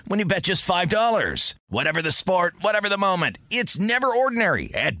bets when you bet just $5. Whatever the sport, whatever the moment, it's never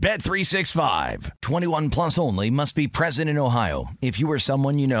ordinary at Bet365. 21 plus only. Must be present in Ohio. If you or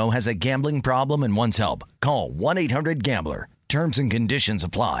someone you know has a gambling problem and wants help, call 1-800-GAMBLER. Terms and conditions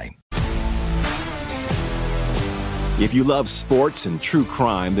apply. If you love sports and true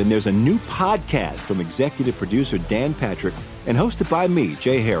crime, then there's a new podcast from executive producer Dan Patrick and hosted by me,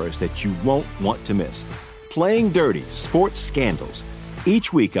 Jay Harris, that you won't want to miss. Playing Dirty: Sports Scandals.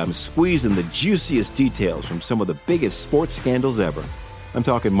 Each week, I'm squeezing the juiciest details from some of the biggest sports scandals ever. I'm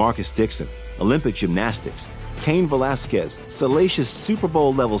talking Marcus Dixon, Olympic gymnastics, Cain Velasquez, salacious Super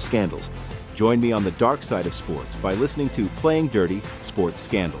Bowl-level scandals. Join me on the dark side of sports by listening to Playing Dirty Sports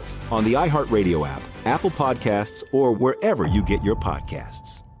Scandals on the iHeartRadio app, Apple Podcasts, or wherever you get your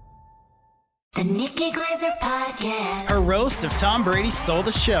podcasts. The Nikki Glaser Podcast. Her roast of Tom Brady stole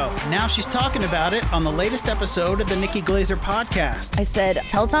the show. Now she's talking about it on the latest episode of the Nikki Glaser Podcast. I said,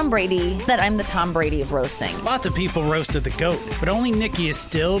 tell Tom Brady that I'm the Tom Brady of roasting. Lots of people roasted the GOAT, but only Nikki is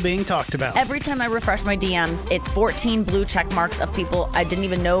still being talked about. Every time I refresh my DMs, it's 14 blue check marks of people I didn't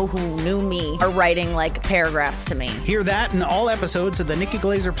even know who knew me are writing like paragraphs to me. Hear that in all episodes of the Nikki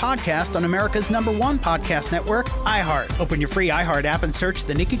Glaser Podcast on America's #1 podcast network, iHeart. Open your free iHeart app and search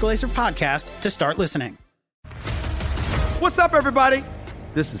the Nikki Glaser Podcast to start listening. What's up, everybody?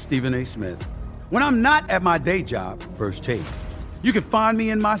 This is Stephen A. Smith. When I'm not at my day job, First Take, you can find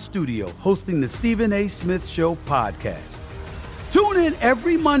me in my studio hosting the Stephen A. Smith Show podcast. Tune in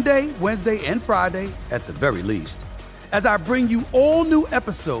every Monday, Wednesday, and Friday, at the very least, as I bring you all new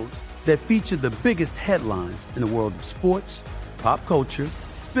episodes that feature the biggest headlines in the world of sports, pop culture,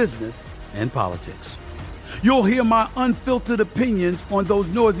 business, and politics. You'll hear my unfiltered opinions on those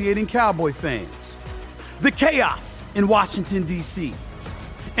nauseating Cowboy fans, the chaos in Washington, D.C.,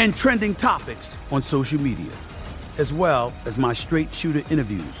 and trending topics on social media, as well as my straight shooter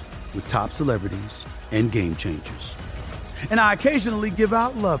interviews with top celebrities and game changers. And I occasionally give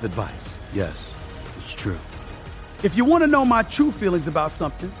out love advice. Yes, it's true. If you want to know my true feelings about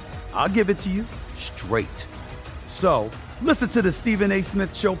something, I'll give it to you straight. So listen to the Stephen A.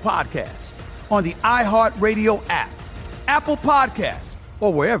 Smith Show podcast on the iHeartRadio app, Apple Podcasts,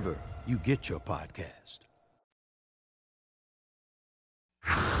 or wherever you get your podcast.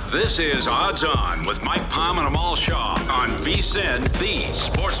 This is Odds On with Mike Palm and Amal Shaw on VSiN, the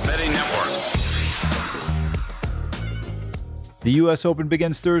Sports Betting Network. The U.S. Open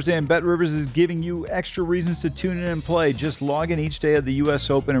begins Thursday, and BetRivers is giving you extra reasons to tune in and play. Just log in each day of the U.S.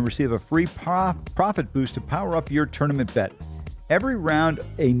 Open and receive a free profit boost to power up your tournament bet. Every round,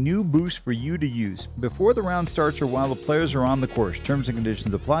 a new boost for you to use before the round starts or while the players are on the course. Terms and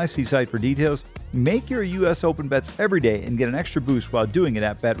conditions apply. See site for details. Make your U.S. Open bets every day and get an extra boost while doing it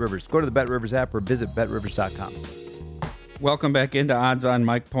at BetRivers. Go to the BetRivers app or visit BetRivers.com. Welcome back into Odds On.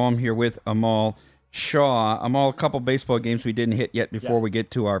 Mike Palm here with Amal Shaw. Amal, a couple baseball games we didn't hit yet before we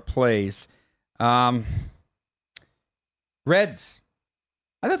get to our plays. Reds.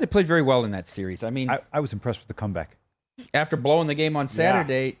 I thought they played very well in that series. I mean, I was impressed with the comeback. After blowing the game on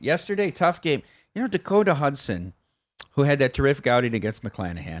Saturday, yesterday, tough game. You know, Dakota Hudson, who had that terrific outing against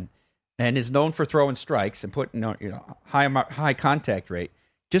McClanahan and is known for throwing strikes and putting high contact rate,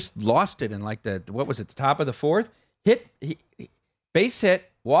 just lost it in like the top of the fourth? Base hit,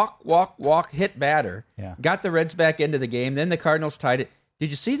 walk, hit batter. Yeah. Got the Reds back into the game. Then the Cardinals tied it.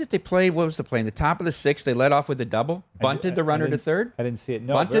 Did you see that they played, what was the play? In the top of the sixth, they led off with a double, bunted the runner to third. I didn't see it.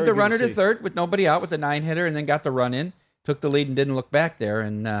 No, bunted the runner to third with nobody out with a 9-hitter and then got the run in. Took the lead and didn't look back there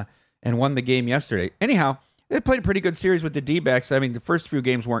and won the game yesterday. Anyhow, they played a pretty good series with the D-backs. I mean, the first few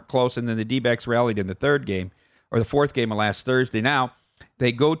games weren't close, and then the D-backs rallied in the third game, or the fourth game of last Thursday. Now,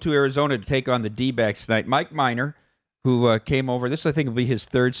 they go to Arizona to take on the D-backs tonight. Mike Minor, who came over, this I think will be his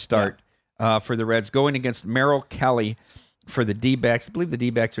third start for the Reds, going against Merrill Kelly for the D-backs. I believe the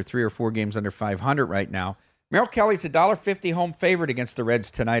D-backs are 3 or 4 games under 500 right now. Merrill Kelly's $1.50 home favorite against the Reds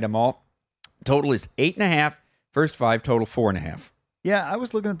tonight, Amal. Total is 8.5. First 5, total 4.5. Yeah, I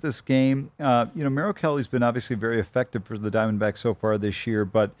was looking at this game. Merrill Kelly's been obviously very effective for the Diamondbacks so far this year,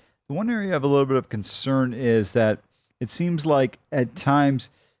 but the one area I have a little bit of concern is that it seems like at times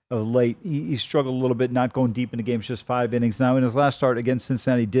of late he struggled a little bit, not going deep into games, just 5 innings. Now, in his last start against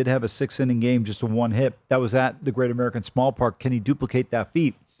Cincinnati, he did have a 6-inning game, just a 1 hit. That was at the Great American Small Park. Can he duplicate that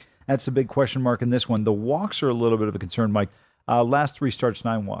feat? That's a big question mark in this one. The walks are a little bit of a concern, Mike. Last 3 starts,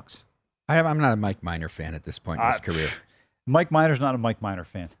 9 walks. I'm not a Mike Minor fan at this point in his career. Mike Minor's not a Mike Minor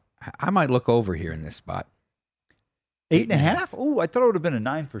fan. I might look over here in this spot. 8.5? Oh, I thought it would have been a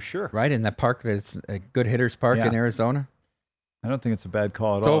 9 for sure. Right, in that park that's a good hitters park in Arizona. I don't think it's a bad call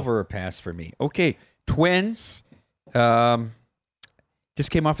at all. It's over a pass for me. Okay, Twins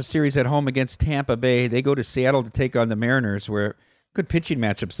just came off a series at home against Tampa Bay. They go to Seattle to take on the Mariners, where good pitching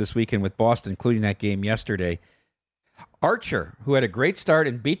matchups this weekend with Boston, including that game yesterday. Archer, who had a great start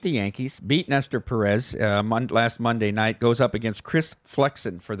and beat the Yankees, beat Nestor Perez last Monday night, goes up against Chris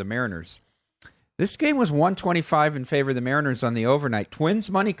Flexen for the Mariners. This game was 125 in favor of the Mariners on the overnight. Twins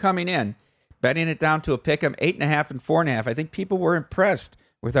money coming in, betting it down to a pick'em, 8.5 and 4.5. I think people were impressed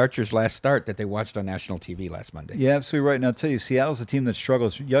with Archer's last start that they watched on national TV last Monday. Yeah, absolutely right. And I'll tell you, Seattle's a team that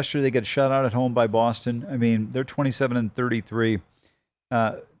struggles. Yesterday, they got shut out at home by Boston. I mean, they're 27-33.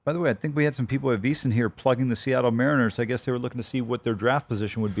 By the way, I think we had some people at VSiN here plugging the Seattle Mariners. I guess they were looking to see what their draft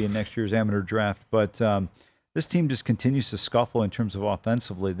position would be in next year's amateur draft. But this team just continues to scuffle in terms of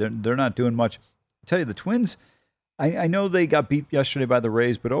offensively. They're not doing much. I tell you, the Twins, I know they got beat yesterday by the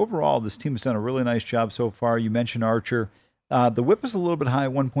Rays, but overall, this team has done a really nice job so far. You mentioned Archer. The whip is a little bit high,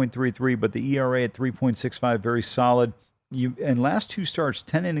 1.33, but the ERA at 3.65, very solid. And last 2 starts,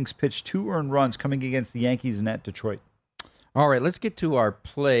 10 innings pitched, 2 earned runs coming against the Yankees and at Detroit. All right, let's get to our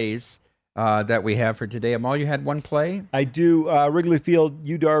plays that we have for today. Amal, you had one play? I do. Wrigley Field,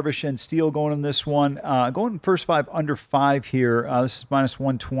 Yu Darvish and Steele going in this one. Going first 5 under 5 here. This is minus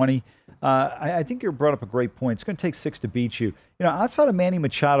 120. I think you brought up a great point. It's going to take 6 to beat you. You know, outside of Manny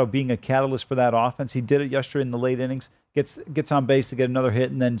Machado being a catalyst for that offense, he did it yesterday in the late innings, gets on base to get another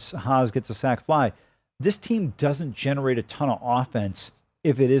hit, and then Haas gets a sac fly. This team doesn't generate a ton of offense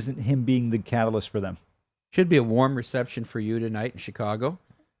if it isn't him being the catalyst for them. Should be a warm reception for you tonight in Chicago,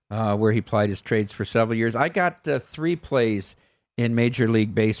 where he plied his trades for several years. I got 3 plays in Major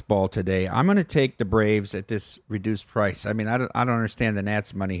League Baseball today. I'm going to take the Braves at this reduced price. I mean, I don't understand the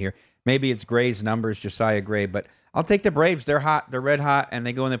Nats' money here. Maybe it's Gray's numbers, Josiah Gray, but I'll take the Braves. They're hot. They're red hot, and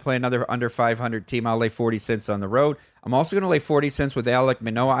they go and they play another under 500 team. I'll lay 40 cents on the road. I'm also going to lay 40 cents with Alek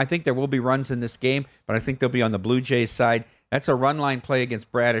Manoah. I think there will be runs in this game, but I think they'll be on the Blue Jays side. That's a run line play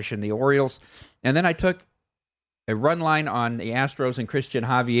against Bradish and the Orioles. And then I took a run line on the Astros and Christian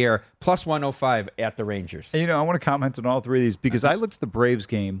Javier, plus 105 at the Rangers. And, I want to comment on all 3 of these because I looked at the Braves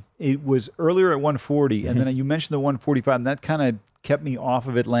game. It was earlier at 140, and then you mentioned the 145, and that kind of kept me off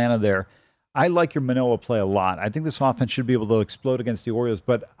of Atlanta there. I like your Manoah play a lot. I think this offense should be able to explode against the Orioles.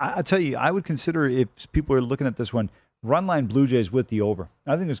 But I tell you, I would consider, if people are looking at this one, run line Blue Jays with the over.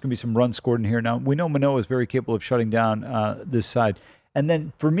 I think there's going to be some runs scored in here. Now, we know Manoah is very capable of shutting down this side. And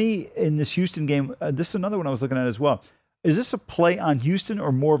then for me, in this Houston game, this is another one I was looking at as well. Is this a play on Houston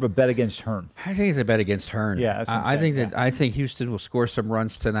or more of a bet against Hearn? I think it's a bet against Hearn. Yeah, that's what I'm saying. I think Houston will score some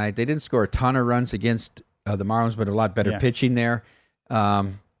runs tonight. They didn't score a ton of runs against the Marlins, but a lot better pitching there.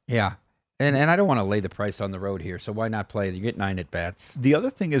 And I don't want to lay the price on the road here, so why not play? You get 9 at bats. The other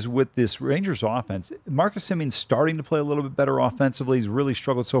thing is with this Rangers offense, Marcus Semion's starting to play a little bit better offensively. He's really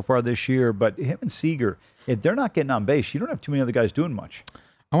struggled so far this year, but him and Seager, if they're not getting on base, you don't have too many other guys doing much.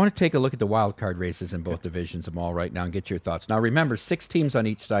 I want to take a look at the wild card races in both divisions of them all right now and get your thoughts. Now, remember, 6 teams on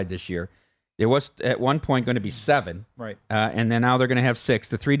each side this year. There was at one point going to be 7, right? And then now they're going to have 6.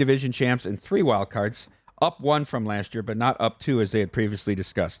 The 3 division champs and 3 wild cards, up 1 from last year, but not up 2 as they had previously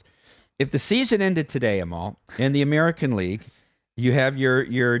discussed. If the season ended today, Amal, in the American League, you have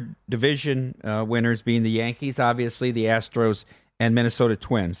your division winners being the Yankees, obviously, the Astros, and Minnesota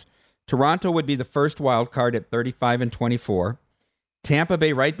Twins. Toronto would be the first wild card at 35-24. Tampa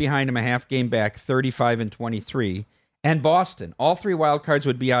Bay right behind them, a half game back, 35-23. And Boston, all 3 wild cards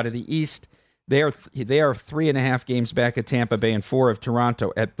would be out of the East. They are 3.5 games back at Tampa Bay and 4 of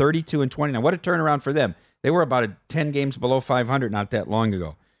Toronto at 32-20. Now, what a turnaround for them. They were about 10 games below 500 not that long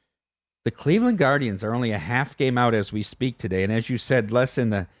ago. The Cleveland Guardians are only a half game out as we speak today, and as you said, less in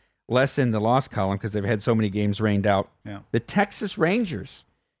the loss column because they've had so many games rained out. Yeah. The Texas Rangers,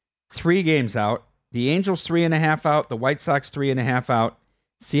 3 games out. The Angels 3.5 out. The White Sox 3.5 out.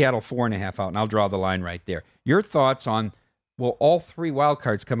 Seattle 4.5 out, and I'll draw the line right there. Your thoughts on, will all 3 wild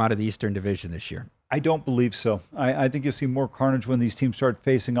cards come out of the Eastern Division this year? I don't believe so. I think you'll see more carnage when these teams start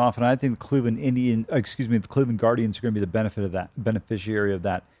facing off, and I think the Cleveland Guardians are going to be the beneficiary of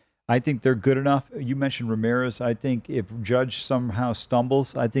that. I think they're good enough. You mentioned Ramirez. I think if Judge somehow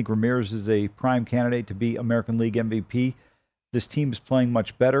stumbles, I think Ramirez is a prime candidate to be American League MVP. This team is playing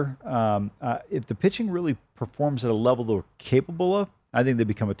much better. If the pitching really performs at a level they're capable of, I think they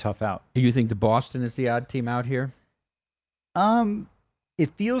become a tough out. You think the Boston is the odd team out here? It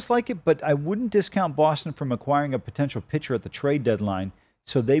feels like it, but I wouldn't discount Boston from acquiring a potential pitcher at the trade deadline,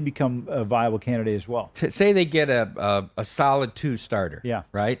 so they become a viable candidate as well. Say they get a solid 2 starter,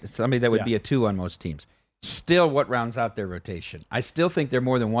 right? Somebody that would be a 2 on most teams. Still, what rounds out their rotation? I still think they're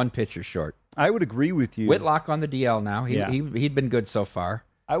more than 1 pitcher short. I would agree with you. Whitlock on the DL now. He'd been good so far.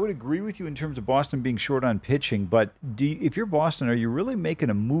 I would agree with you in terms of Boston being short on pitching, but if you're Boston, are you really making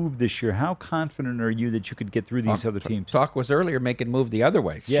a move this year? How confident are you that you could get through these other teams? Talk was earlier making a move the other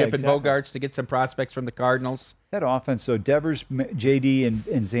way. Shipping Bogarts to get some prospects from the Cardinals. That offense, so Devers, JD, and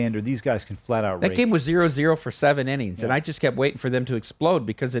Xander, these guys can flat out That rake. game was 0-0 for 7 innings, and I just kept waiting for them to explode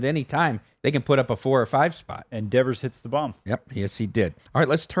because at any time they can put up a 4 or 5 spot. And Devers hits the bomb. Yep, yes, he did. All right,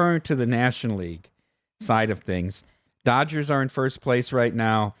 let's turn to the National League side of things. Dodgers are in first place right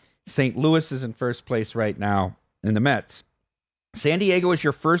now. St. Louis is in first place right now in the Mets. San Diego is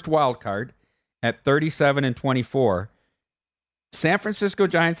your first wild card at 37-24. San Francisco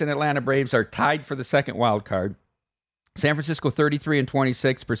Giants and Atlanta Braves are tied for the second wild card. San Francisco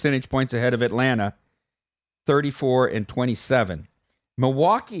 33-26, percentage points ahead of Atlanta 34-27.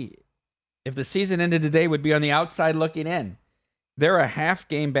 Milwaukee, if the season ended today, would be on the outside looking in. They're a half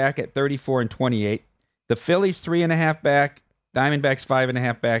game back at 34-28. The Phillies 3.5 back, Diamondbacks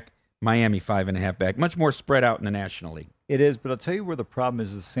 5.5 back, Miami 5.5 back. Much more spread out in the National League. It is, but I'll tell you where the problem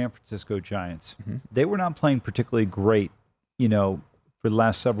is the San Francisco Giants. Mm-hmm. They were not playing particularly great, for the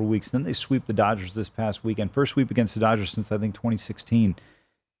last several weeks. Then they sweep the Dodgers this past weekend. First sweep against the Dodgers since, I think, 2016.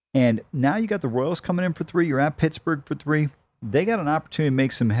 And now you got the Royals coming in for 3. You're at Pittsburgh for 3. They got an opportunity to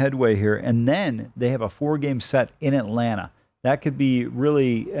make some headway here. And then they have a 4-game set in Atlanta. That could be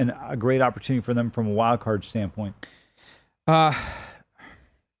really a great opportunity for them from a wild card standpoint. Walker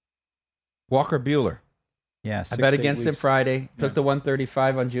Buehler. Yeah, I bet against him Friday. Took the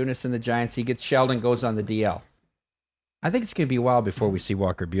 135 on Junis and the Giants. He gets shelled and goes on the DL. I think it's going to be a while before we see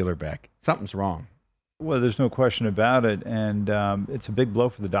Walker Buehler back. Something's wrong. Well, there's no question about it, and it's a big blow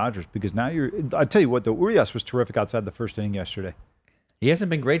for the Dodgers because now I tell you what, though, Urias was terrific outside the first inning yesterday. He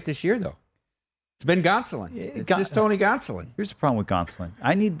hasn't been great this year, though. It's been Gonsolin. It's just Tony Gonsolin. Here's the problem with Gonsolin.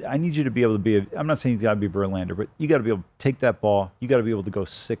 I need you to be able to be. I'm not saying you got to be Verlander, but you got to be able to take that ball. You got to be able to go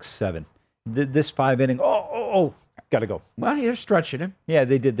 6-7. This 5-inning. Got to go. Well, they're stretching him. Yeah,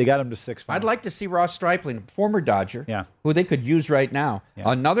 they did. They got him to 6-5. I'd like to see Ross Stripling, former Dodger, yeah, who they could use right now.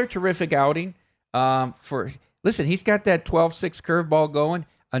 Yeah. Another terrific outing. Listen, he's got that 12-6 curveball going.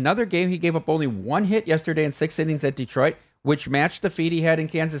 Another game, he gave up only 1 hit yesterday in 6 innings at Detroit, which matched the feat he had in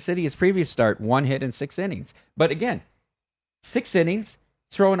Kansas City his previous start, 1 hit in 6 innings. But again, 6 innings,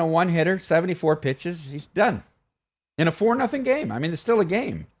 throwing a 1-hitter, 74 pitches, he's done. In a 4-0 game. I mean, it's still a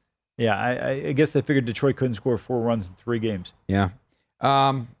game. Yeah, I guess they figured Detroit couldn't score 4 runs in 3 games. Yeah.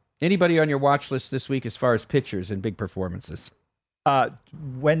 Anybody on your watch list this week as far as pitchers and big performances?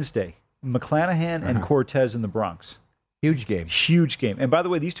 Wednesday, McClanahan and Cortez in the Bronx. Huge game. Huge game. And by the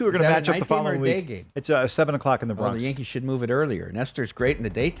way, these two are going to match up the following week. Game? It's 7 o'clock in the Bronx. Well, the Yankees should move it earlier. Nestor's great in the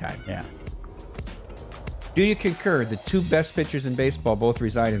daytime. Yeah. Do you concur the 2 best pitchers in baseball both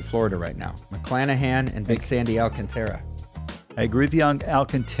reside in Florida right now? McClanahan and Big Sandy Alcantara. I agree with you on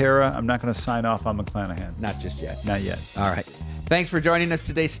Alcantara. I'm not going to sign off on McClanahan. Not just yet. Not yet. All right. Thanks for joining us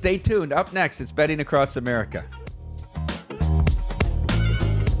today. Stay tuned. Up next, it's Betting Across America.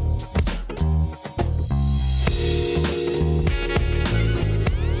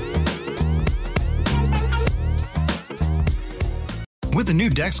 With the new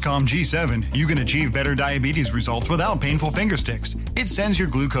Dexcom G7, you can achieve better diabetes results without painful finger sticks. It sends your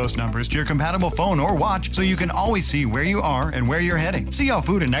glucose numbers to your compatible phone or watch so you can always see where you are and where you're heading. See how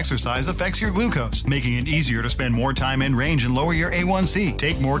food and exercise affects your glucose, making it easier to spend more time in range and lower your A1C.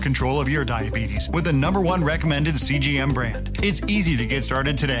 Take more control of your diabetes with the #1 recommended CGM brand. It's easy to get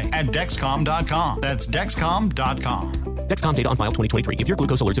started today at Dexcom.com. That's Dexcom.com. Dexcom data on file 2023. If your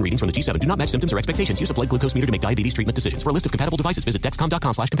glucose alerts and readings from the G7 do not match symptoms or expectations, use a blood glucose meter to make diabetes treatment decisions. For a list of compatible devices, visit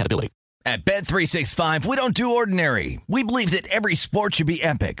Dexcom.com/compatibility. At Bet365, we don't do ordinary. We believe that every sport should be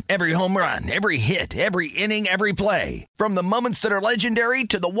epic. Every home run, every hit, every inning, every play. From the moments that are legendary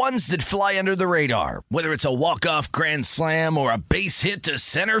to the ones that fly under the radar. Whether it's a walk-off grand slam or a base hit to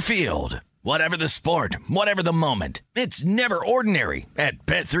center field. Whatever the sport, whatever the moment. It's never ordinary at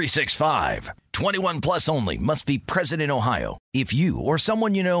Bet365. 21 plus only. Must be present in Ohio. If you or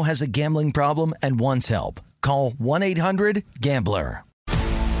someone you know has a gambling problem and wants help, call 1-800-GAMBLER.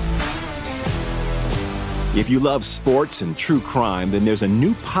 If you love sports and true crime, then there's a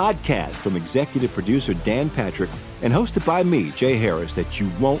new podcast from executive producer Dan Patrick and hosted by me, Jay Harris, that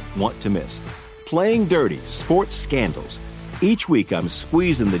you won't want to miss. Playing Dirty: Sports Scandals. Each week, I'm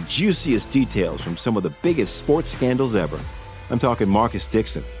squeezing the juiciest details from some of the biggest sports scandals ever. I'm talking Marcus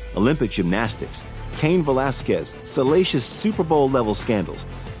Dixon, Olympic gymnastics, Cain Velasquez, salacious Super Bowl-level scandals.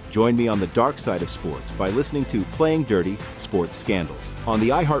 Join me on the dark side of sports by listening to Playing Dirty: Sports Scandals on the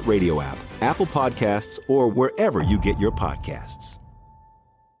iHeartRadio app, Apple Podcasts, or wherever you get your podcasts.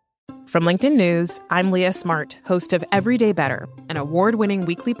 From LinkedIn News, I'm Leah Smart, host of Everyday Better, an award-winning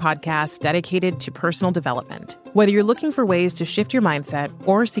weekly podcast dedicated to personal development. Whether you're looking for ways to shift your mindset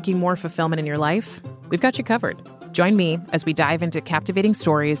or seeking more fulfillment in your life, we've got you covered. Join me as we dive into captivating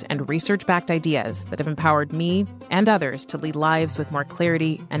stories and research-backed ideas that have empowered me and others to lead lives with more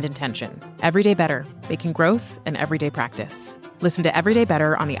clarity and intention. Everyday Better, making growth an everyday practice. Listen to Everyday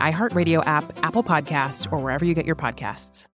Better on the iHeartRadio app, Apple Podcasts, or wherever you get your podcasts.